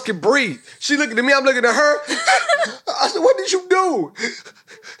one of us can breathe. She looking at me. I'm looking at her. I said, what did you do?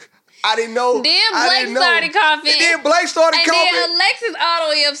 I didn't know. Then Blake started coughing. And then Blake started coughing. And then Alexis all the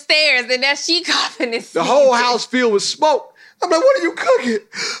way upstairs. And now she coughing and the whole house filled with smoke. I'm like, what are you cooking?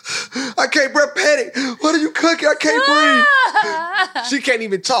 I can't breathe. Panic. What are you cooking? I can't breathe. She can't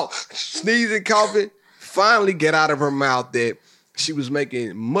even talk. Sneezing, coughing. Finally get out of her mouth that she was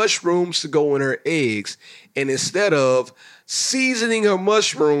making mushrooms to go in her eggs. And instead of seasoning her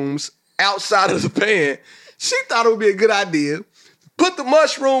mushrooms outside of the pan, she thought it would be a good idea. Put the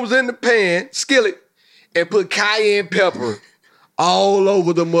mushrooms in the pan, skillet, and put cayenne pepper all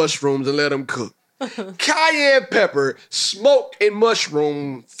over the mushrooms and let them cook. Cayenne pepper, smoke, and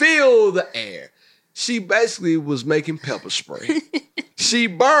mushroom fill the air. She basically was making pepper spray. She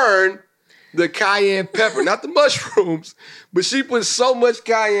burned the cayenne pepper, not the mushrooms, but she put so much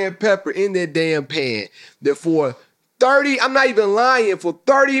cayenne pepper in that damn pan that for 30, I'm not even lying, for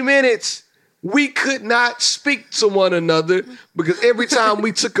 30 minutes, we could not speak to one another because every time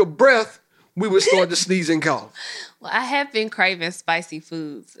we took a breath, we would start to sneeze and cough. Well, I have been craving spicy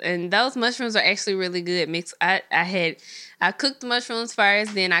foods, and those mushrooms are actually really good. I cooked the mushrooms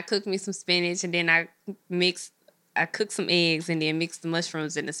first, then I cooked me some spinach, and then I cooked some eggs, and then mixed the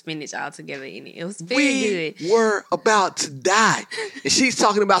mushrooms and the spinach all together in it. It was very good. We were about to die, and she's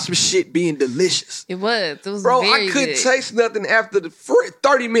talking about some shit being delicious. It was. Bro, very I couldn't good. taste nothing after the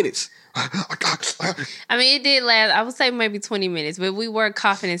 30 minutes. I mean, it did last, I would say maybe 20 minutes, but we were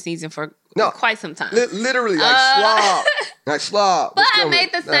coughing and sneezing for quite some time. Literally, like slob. But I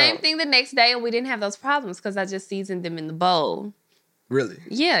made the same thing the next day, and we didn't have those problems because I just seasoned them in the bowl. Really?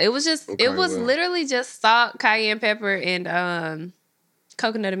 Yeah, it was just, literally just salt, cayenne pepper, and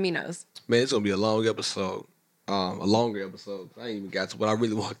coconut aminos. Man, it's going to be a long episode. A longer episode. I ain't even got to what I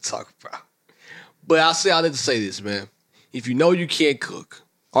really want to talk about. But I'll say I'll let to say this, man. If you know you can't cook,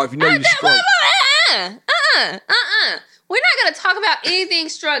 or if you know you're struggling. We're not going to talk about anything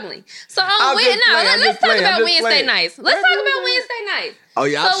struggling. So let's talk about Wednesday nights. Let's talk about Wednesday nights. Oh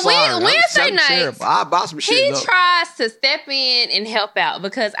yeah, I'm sorry. Wednesday nights, I bought some shit. He tries to step in and help out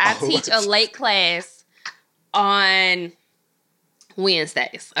because I teach a late class on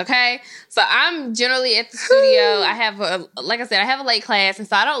Wednesdays. Okay, so I'm generally at the studio. I have I have a late class, and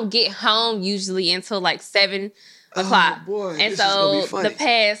so I don't get home usually until like 7 o'clock. Oh, boy, and so the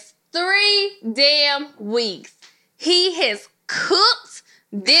past 3 damn weeks, he has cooked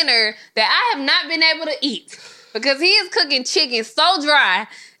dinner that I have not been able to eat because he is cooking chicken so dry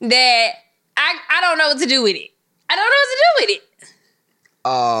that I don't know what to do with it. I don't know what to do with it.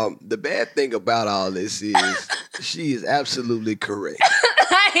 The bad thing about all this is she is absolutely correct.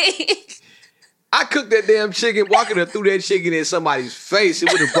 I cooked that damn chicken, walking her through that chicken in somebody's face,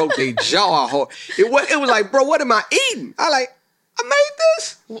 it would have broke their jaw. It was like, bro, what am I eating? I made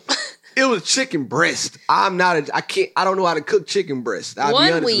this. It was chicken breast. I don't know how to cook chicken breast. I'll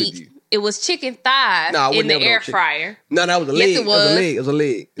be honest with you. It was chicken thighs in the air fryer. No, that was a leg. Yes, it was. It was a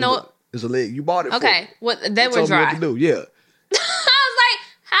leg. No. It was a leg. You bought it for me. Okay. They were dry. What to do. Yeah. I was like,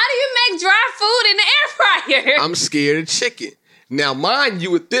 how do you make dry food in the air fryer? I'm scared of chicken. Now, mind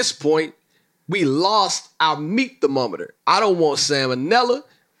you, at this point, we lost our meat thermometer. I don't want salmonella.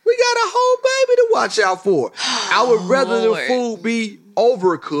 We got a whole baby to watch out for. I would rather the food be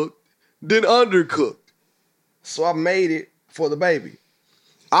overcooked than undercooked. So I made it for the baby.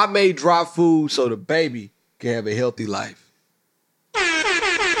 I made dry food so the baby can have a healthy life.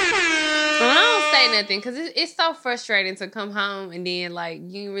 I don't say nothing because it's so frustrating to come home and then like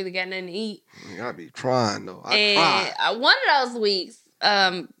you ain't really got nothing to eat. I be trying though. I tried. One of those weeks,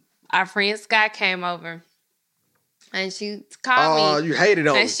 our friend Sky came over and she called me. Oh, you hated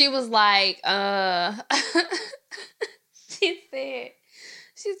on me. And she was like,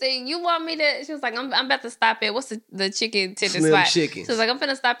 She said, you want me to... She was like, I'm about to stop at... What's the chicken tender Slim spot? Chickens. She was like, I'm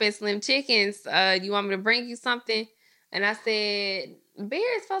finna stop at Slim Chickens. You want me to bring you something? And I said,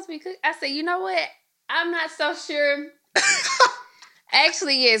 beer is supposed to be cooked. I said, you know what? I'm not so sure.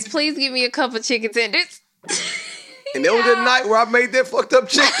 Actually, yes. Please give me a couple chicken tenders. And that was the night where I made that fucked up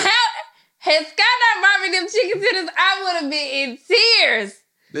chicken. Had Scott not brought me them chicken tenders, I would have been in tears.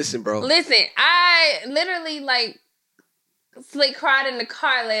 Listen, bro. I literally, Slick cried in the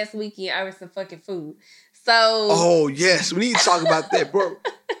car last weekend over some fucking food. So. Oh, yes. We need to talk about that, bro.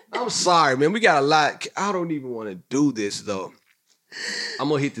 I'm sorry, man. We got a lot. I don't even want to do this, though. I'm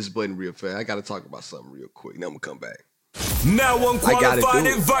going to hit this button real fast. I got to talk about something real quick. Then I'm going to come back. Now unqualified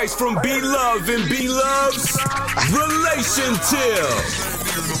advice from B-Love and B-Love's Relation Tip.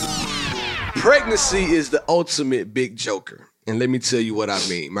 Pregnancy is the ultimate big joker. And let me tell you what I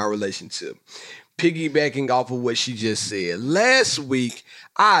mean. My relationship. Piggybacking off of what she just said. Last week,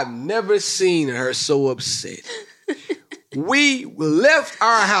 I've never seen her so upset. We left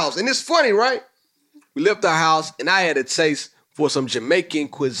our house. And it's funny, right? We left our house and I had a taste for some Jamaican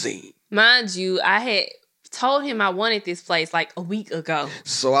cuisine. Mind you, I had told him I wanted this place like a week ago.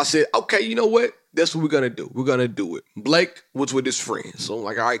 So I said, okay, you know what? That's what we're going to do. We're going to do it. Blake was with his friend. So I'm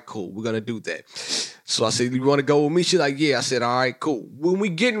like, all right, cool. We're going to do that. So I said, you want to go with me? She's like, yeah. I said, all right, cool. When we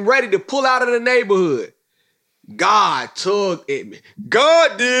getting ready to pull out of the neighborhood, God tugged at me.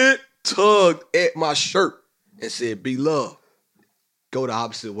 God did tugged at my shirt and said, B-Love, go the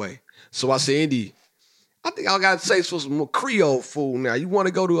opposite way. So I said, Indy, I think I got to taste for some more Creole food now. You want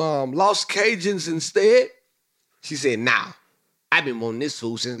to go to Lost Cajuns instead? She said, nah. I've been wanting this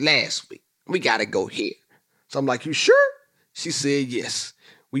food since last week. We got to go here. So I'm like, you sure? She said, yes.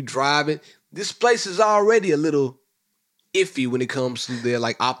 We driving. This place is already a little iffy when it comes to their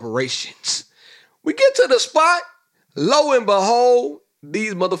operations. We get to the spot. Lo and behold,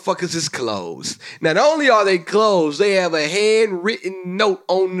 these motherfuckers is closed. Now, not only are they closed, they have a handwritten note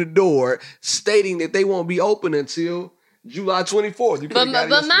on the door stating that they won't be open until July 24th. But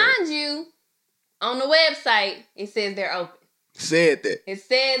mind you, on the website, it says they're open. Said that. It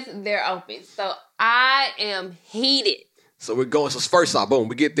says they're open. So I am heated. So we're going. So first off, boom,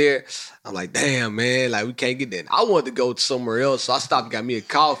 we get there. I'm like, damn, man, we can't get there. I wanted to go somewhere else. So I stopped and got me a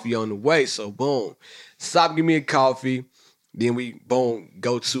coffee on the way. So boom, stop, give me a coffee. Then we, boom,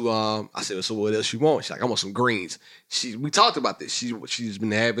 go to, I said, so what else you want? She's like, I want some greens. We talked about this. She's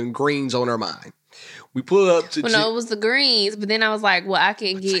been having greens on her mind. We pull up to... Well, no, it was the greens, but then I was like, well, I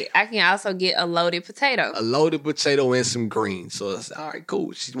can also get a loaded potato. A loaded potato and some greens. So I said, all right,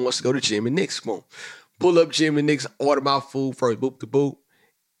 cool. She wants to go to Jim and Nick's. Boom. Pull up Jim and Nick's, order my food first, boop to boop.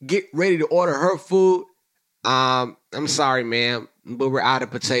 Get ready to order her food. I'm sorry, ma'am, but we're out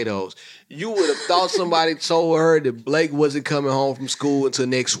of potatoes. You would have thought somebody told her that Blake wasn't coming home from school until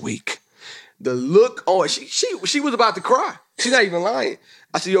next week. The look on she was about to cry. She's not even lying.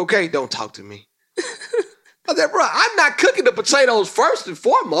 I said, "You okay? Don't talk to me." I said, "Bro, I'm not cooking the potatoes first and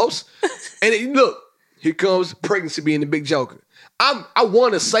foremost." And then, look, here comes pregnancy being the big joker. I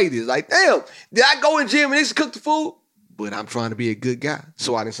want to say this, like, damn, did I go in the gym and just cook the food? But I'm trying to be a good guy,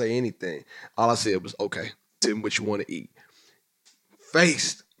 so I didn't say anything. All I said was, "Okay, tell me what you want to eat."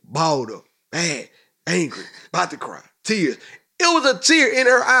 Faced, balled up, mad, angry, about to cry, tears. It was a tear in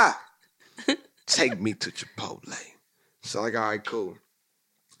her eye. Take me to Chipotle. So like, all right, cool.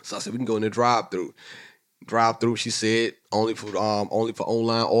 So I said, we can go in the drive-thru. Drive-thru, she said, only for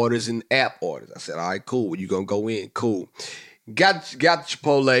online orders and app orders. I said, all right, cool. You gonna go in? Cool. Got the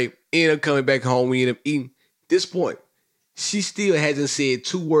Chipotle, ended up coming back home, we ended up eating. At this point, she still hasn't said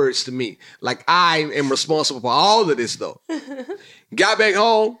 2 words to me. Like, I am responsible for all of this, though. Got back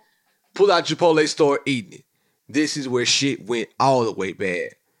home, pulled out Chipotle store, eating it. This is where shit went all the way bad.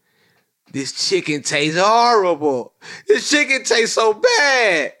 This chicken tastes horrible. This chicken tastes so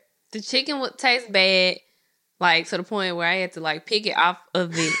bad. The chicken would taste bad, like, to the point where I had to, like, pick it off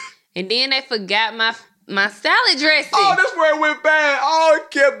of it. And then they forgot my salad dressing. Oh, that's where it went bad. Oh,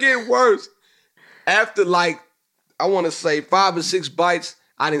 it kept getting worse. After, like, I want to say 5 or 6 bites,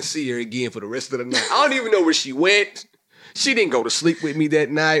 I didn't see her again for the rest of the night. I don't even know where she went. She didn't go to sleep with me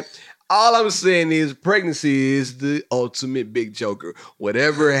that night. All I'm saying is pregnancy is the ultimate big joker.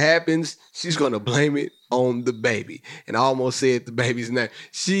 Whatever happens, she's going to blame it on the baby. And I almost said the baby's name.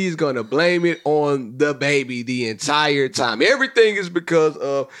 She's going to blame it on the baby the entire time. Everything is because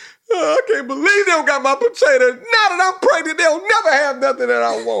of, I can't believe they don't got my potato. Now that I'm pregnant, they'll never have nothing that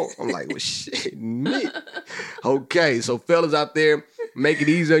I want. I'm like, well, shit, me. Okay, so fellas out there, make it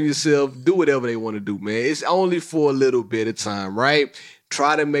easy on yourself. Do whatever they want to do, man. It's only for a little bit of time, right?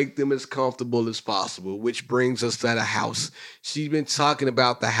 Try to make them as comfortable as possible, which brings us to the house. She's been talking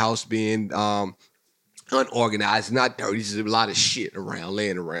about the house being unorganized, not dirty. There's a lot of shit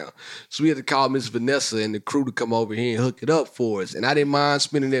laying around. So we had to call Miss Vanessa and the crew to come over here and hook it up for us. And I didn't mind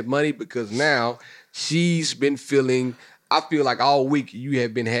spending that money because now she's been feeling, I feel like all week you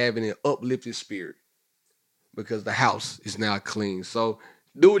have been having an uplifted spirit because the house is now clean. So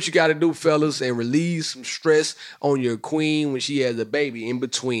do what you got to do, fellas, and release some stress on your queen when she has a baby in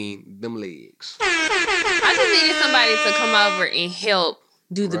between them legs. I just needed somebody to come over and help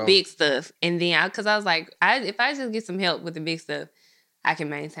do the big stuff. And then, because I was like, if I just get some help with the big stuff, I can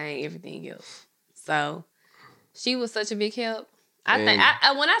maintain everything else. So she was such a big help. When I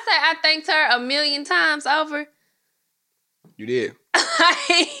say I thanked her 1,000,000 times over. You did.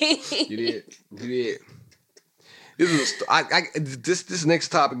 You did. This next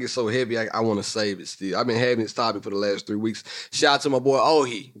topic is so heavy, I want to save it still. I've been having this topic for the last 3 weeks. Shout out to my boy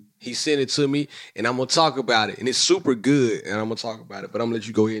Ohi. He sent it to me, and I'm going to talk about it. And it's super good, and I'm going to talk about it. But I'm going to let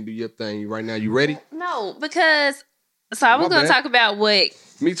you go ahead and do your thing right now. You ready? No, because... So I was going to talk about what...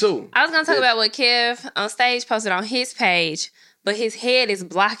 Me too. I was going to talk about what Kev on stage posted on his page, but his head is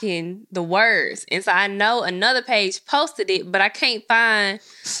blocking the words. And so I know another page posted it, but I can't find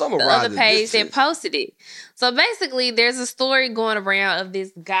the other page that posted it. So basically, there's a story going around of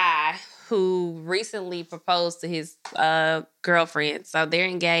this guy who recently proposed to his girlfriend. So they're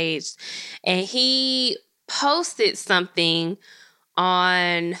engaged. And he posted something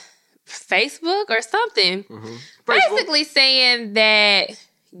on Facebook or something, basically saying that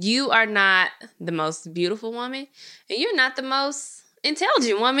you are not the most beautiful woman and you're not the most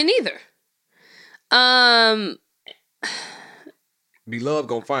intelligent woman either. Beloved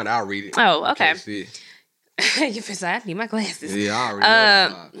gonna find it. I'll read it. Oh, okay. You said, I need my glasses. Yeah, I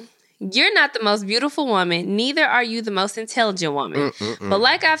already know. You're not the most beautiful woman, neither are you the most intelligent woman. But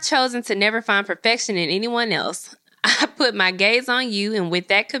like I've chosen to never find perfection in anyone else, I put my gaze on you, and with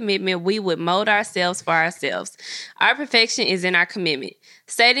that commitment, we would mold ourselves for ourselves. Our perfection is in our commitment.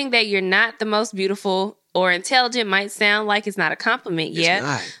 Stating that you're not the most beautiful or intelligent might sound like it's not a compliment,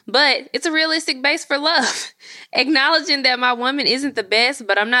 but it's a realistic base for love. Acknowledging that my woman isn't the best,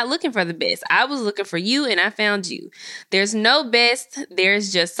 but I'm not looking for the best. I was looking for you, and I found you. There's no best.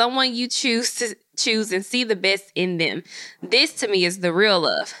 There's just someone you choose and see the best in them. This, to me, is the real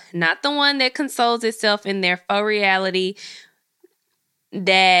love, not the one that consoles itself in their faux reality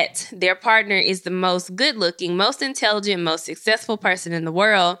that their partner is the most good-looking, most intelligent, most successful person in the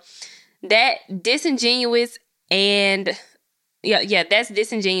world. That disingenuous and that's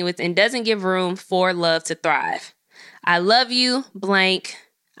disingenuous and doesn't give room for love to thrive. I love you, blank.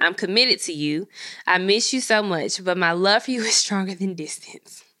 I'm committed to you. I miss you so much, but my love for you is stronger than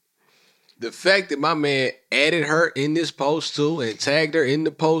distance. The fact that my man added her in this post too and tagged her in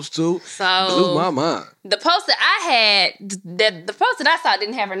the post too blew my mind. The post that I had, the post that I saw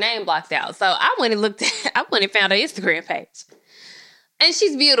didn't have her name blocked out. So I went and found her Instagram page. And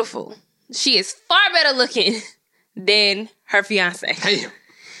she's beautiful. She is far better looking than her fiance. Damn.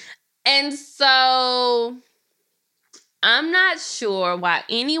 And so I'm not sure why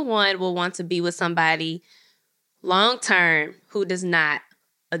anyone will want to be with somebody long term who does not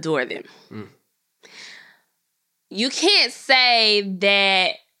adore them. You can't say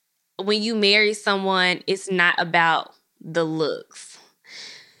that when you marry someone, it's not about the looks.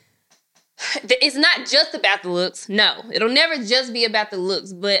 It's not just about the looks. No, it'll never just be about the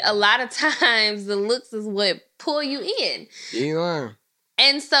looks. But a lot of times, the looks is what pull you in. You know.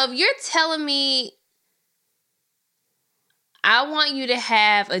 And so if you're telling me, I want you to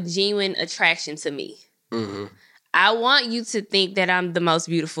have a genuine attraction to me. Mm-hmm. I want you to think that I'm the most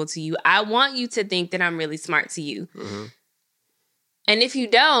beautiful to you. I want you to think that I'm really smart to you. Mm-hmm. And if you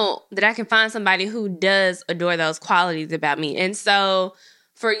don't, then I can find somebody who does adore those qualities about me. And so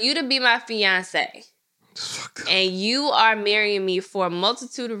for you to be my fiance and you are marrying me for a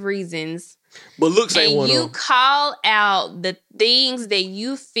multitude of reasons, but looks ain't one of them. You call out the things that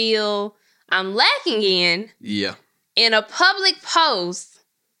you feel I'm lacking in a public post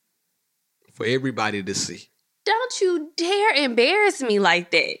for everybody to see. Don't you dare embarrass me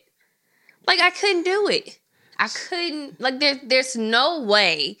like that. Like, I couldn't do it. I couldn't. Like, there's no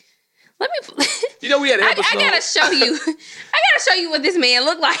way. Let me. You know, we had an episode. I gotta show you. I gotta show you what this man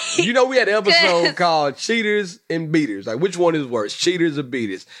looked like. You know, we had an episode called Cheaters and Beaters. Like, which one is worse, cheaters or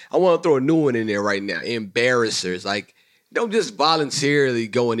beaters? I want to throw a new one in there right now. Embarrassers. Like, don't just voluntarily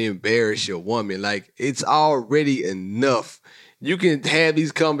go and embarrass your woman. Like, it's already enough. You can have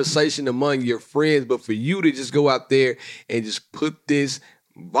these conversations among your friends, but for you to just go out there and just put this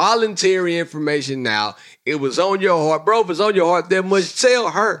voluntary information out, it was on your heart. Bro, if it's on your heart that much, tell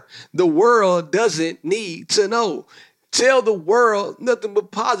her. The world doesn't need to know. Tell the world nothing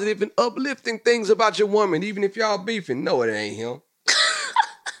but positive and uplifting things about your woman, even if y'all beefing. No, it ain't him.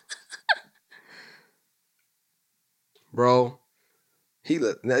 Bro,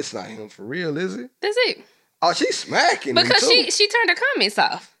 that's not him for real, is it? That's it. Oh, she's smacking because him too. she turned her comments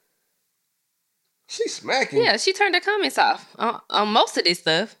off. She's smacking. Yeah, she turned her comments off on most of this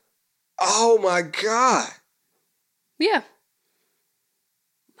stuff. Oh my God. Yeah.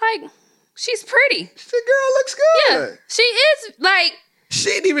 Like, she's pretty. The girl looks good. Yeah, she is like.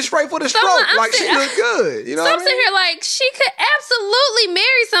 She ain't even straight for the stroke. Like, she look good. You know what I mean? Sitting here like, she could absolutely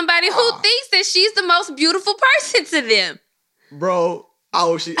marry somebody who thinks that she's the most beautiful person to them. Bro, I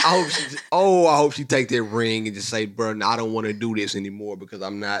hope she take that ring and just say, bro, I don't want to do this anymore because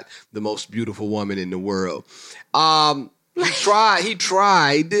I'm not the most beautiful woman in the world. He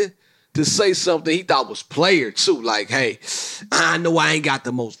tried to say something he thought was player too. Like, hey, I know I ain't got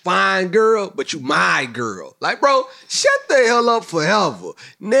the most fine girl, but you my girl. Like, bro, shut the hell up forever.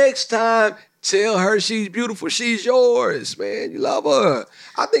 Next time, tell her she's beautiful. She's yours, man. You love her.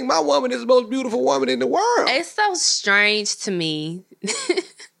 I think my woman is the most beautiful woman in the world. It's so strange to me.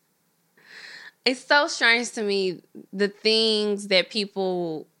 It's so strange to me, the things that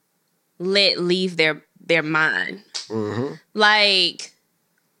people let leave their mind. Mm-hmm. Like,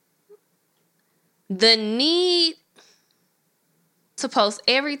 the need to post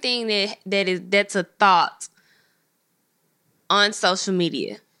everything that's a thought on social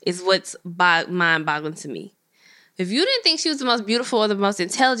media is what's mind-boggling to me. If you didn't think she was the most beautiful or the most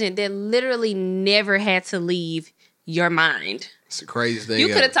intelligent, that literally never had to leave your mind. It's the craziest thing. You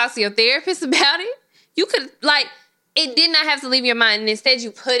could have talked to your therapist about it. You could, like, it did not have to leave your mind, and instead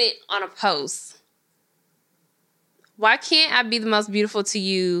you put it on a post. Why can't I be the most beautiful to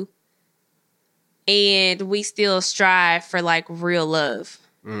you and we still strive for, like, real love?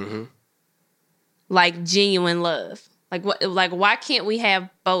 Mm-hmm. Like, genuine love. Like, what? Like, why can't we have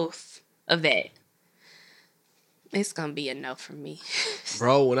both of that? It's gonna be a no for me.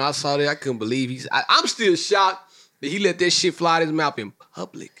 Bro, when I saw that, I couldn't believe I'm still shocked that he let that shit fly out his mouth in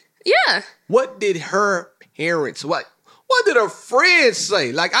public. Yeah. What did her parents, what did her friends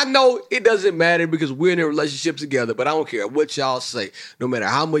say? Like, I know it doesn't matter because we're in a relationship together, but I don't care what y'all say. No matter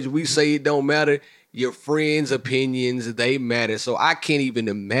how much we say it don't matter, your friends' opinions, they matter. So I can't even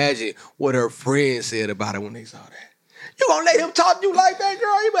imagine what her friends said about it when they saw that. You gonna let him talk to you like that,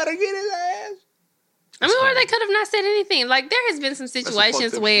 girl? You better get his ass. I mean, or they could have not said anything. Like, there has been some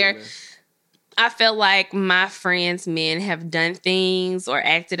situations where I felt like my friends' men have done things or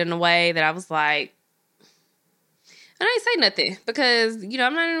acted in a way that I was like, and I didn't say nothing because, you know,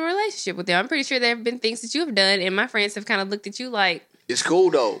 I'm not in a relationship with them. I'm pretty sure there have been things that you have done and my friends have kind of looked at you like, it's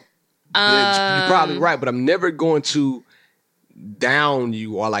cool though. You're probably right, but I'm never going to down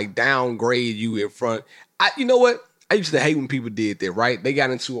you or like downgrade you in front. You know what? I used to hate when people did that, right? They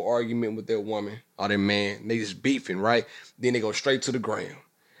got into an argument with their woman or their man. They just beefing, right? Then they go straight to the ground.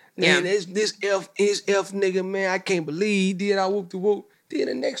 Yeah. And this F nigga, man, I can't believe he did. I whoop the whoop. Then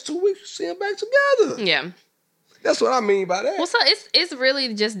the next 2 weeks, you see them back together. Yeah. That's what I mean by that. Well, so it's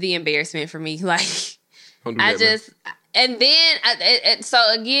really just the embarrassment for me. Like, Don't do that, and then, so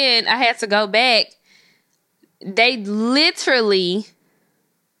again, I had to go back.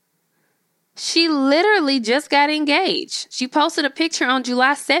 She literally just got engaged. She posted a picture on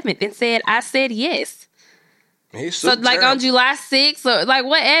July 7th and said, I said yes. So like on July 6th or like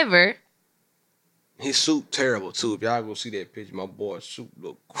whatever. His suit terrible too. If y'all go see that picture, my boy's suit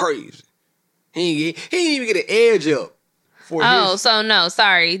look crazy. He didn't even get an edge up. So no,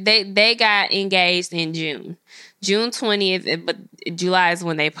 sorry. They got engaged in June. June 20th, but July is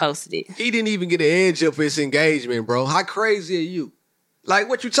when they posted it. He didn't even get an edge up for his engagement, bro. How crazy are you? Like,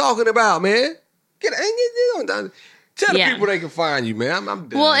 what you talking about, man? Tell the people they can find you, man. I'm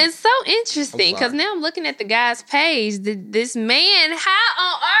done. Well, it's so interesting because now I'm looking at the guy's page. This man, how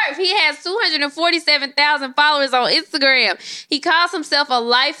on earth? He has 247,000 followers on Instagram. He calls himself a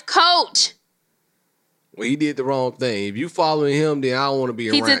life coach. Well, he did the wrong thing. If you following him, then I don't want to be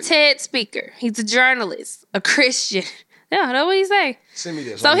around. He's a TED speaker. He's a journalist, a Christian. Yeah, that's what he say. Send me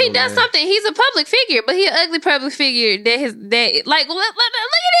this. So he does something. He's a public figure, but he an ugly public figure. Look at this. Look at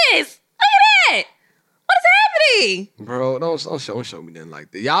that. What is happening? Bro, don't show me nothing like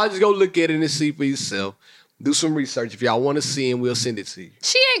that. Y'all just go look at it and see for yourself. Do some research. If y'all want to see him, we'll send it to you.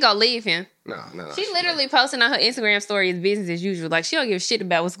 She ain't gonna leave him. No. She literally posting on her Instagram story is business as usual. Like, she don't give a shit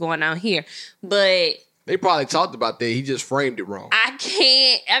about what's going on here. But they probably talked about that. He just framed it wrong.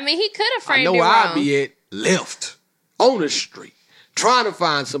 He could have framed it wrong. I know where I'd be at left on the street trying to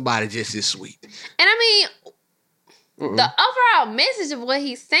find somebody just as sweet. And the overall message of what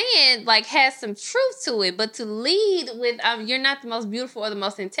he's saying, like, has some truth to it. But to lead with, you're not the most beautiful or the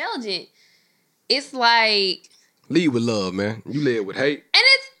most intelligent, it's like... Lead with love, man. You lead with hate. And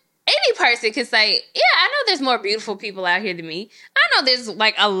it's... Any person could say, yeah, I know there's more beautiful people out here than me. I know there's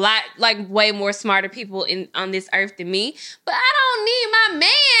like a lot, like way more smarter people on this earth than me. But I don't need my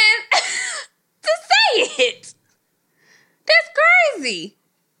man to say it. That's crazy.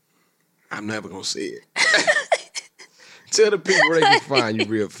 I'm never going to say it. Tell the people where they can find you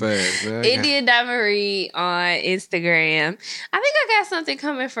real fast, man. India.Marie on Instagram. I think I got something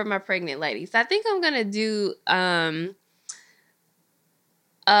coming for my pregnant ladies. I think I'm going to do...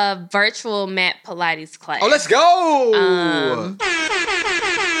 a virtual mat Pilates class. Oh, let's go!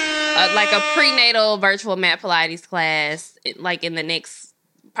 Like a prenatal virtual mat Pilates class, like in the next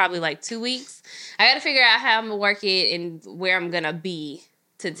probably like 2 weeks. I got to figure out how I'm gonna work it and where I'm gonna be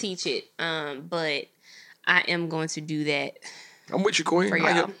to teach it. But I am going to do that. I'm with you, Queen. For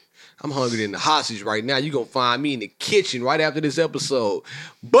y'all. I'm hungry in the hostage right now. You're gonna find me in the kitchen right after this episode.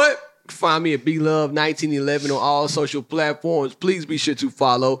 But find me at BLove1911 on all social platforms. Please be sure to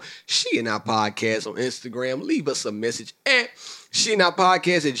follow She and I Podcast on Instagram. Leave us a message at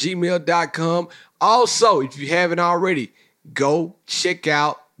sheandipodcast@gmail.com. Also, if you haven't already, go check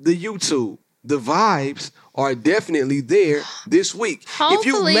out the YouTube. The vibes are definitely there this week. If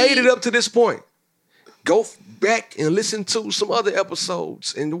you made it up to this point, go back and listen to some other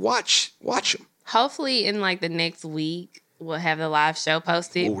episodes and watch them. Hopefully in like the next week, we'll have the live show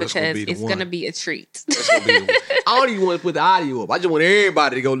posted because it's going to be a treat. I don't even want to put the audio up. I just want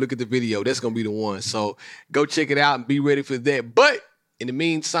everybody to go look at the video. That's going to be the one. So go check it out and be ready for that. But in the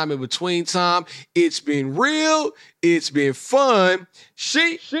meantime, in between time, it's been real. It's been fun.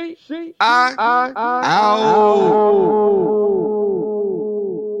 I out.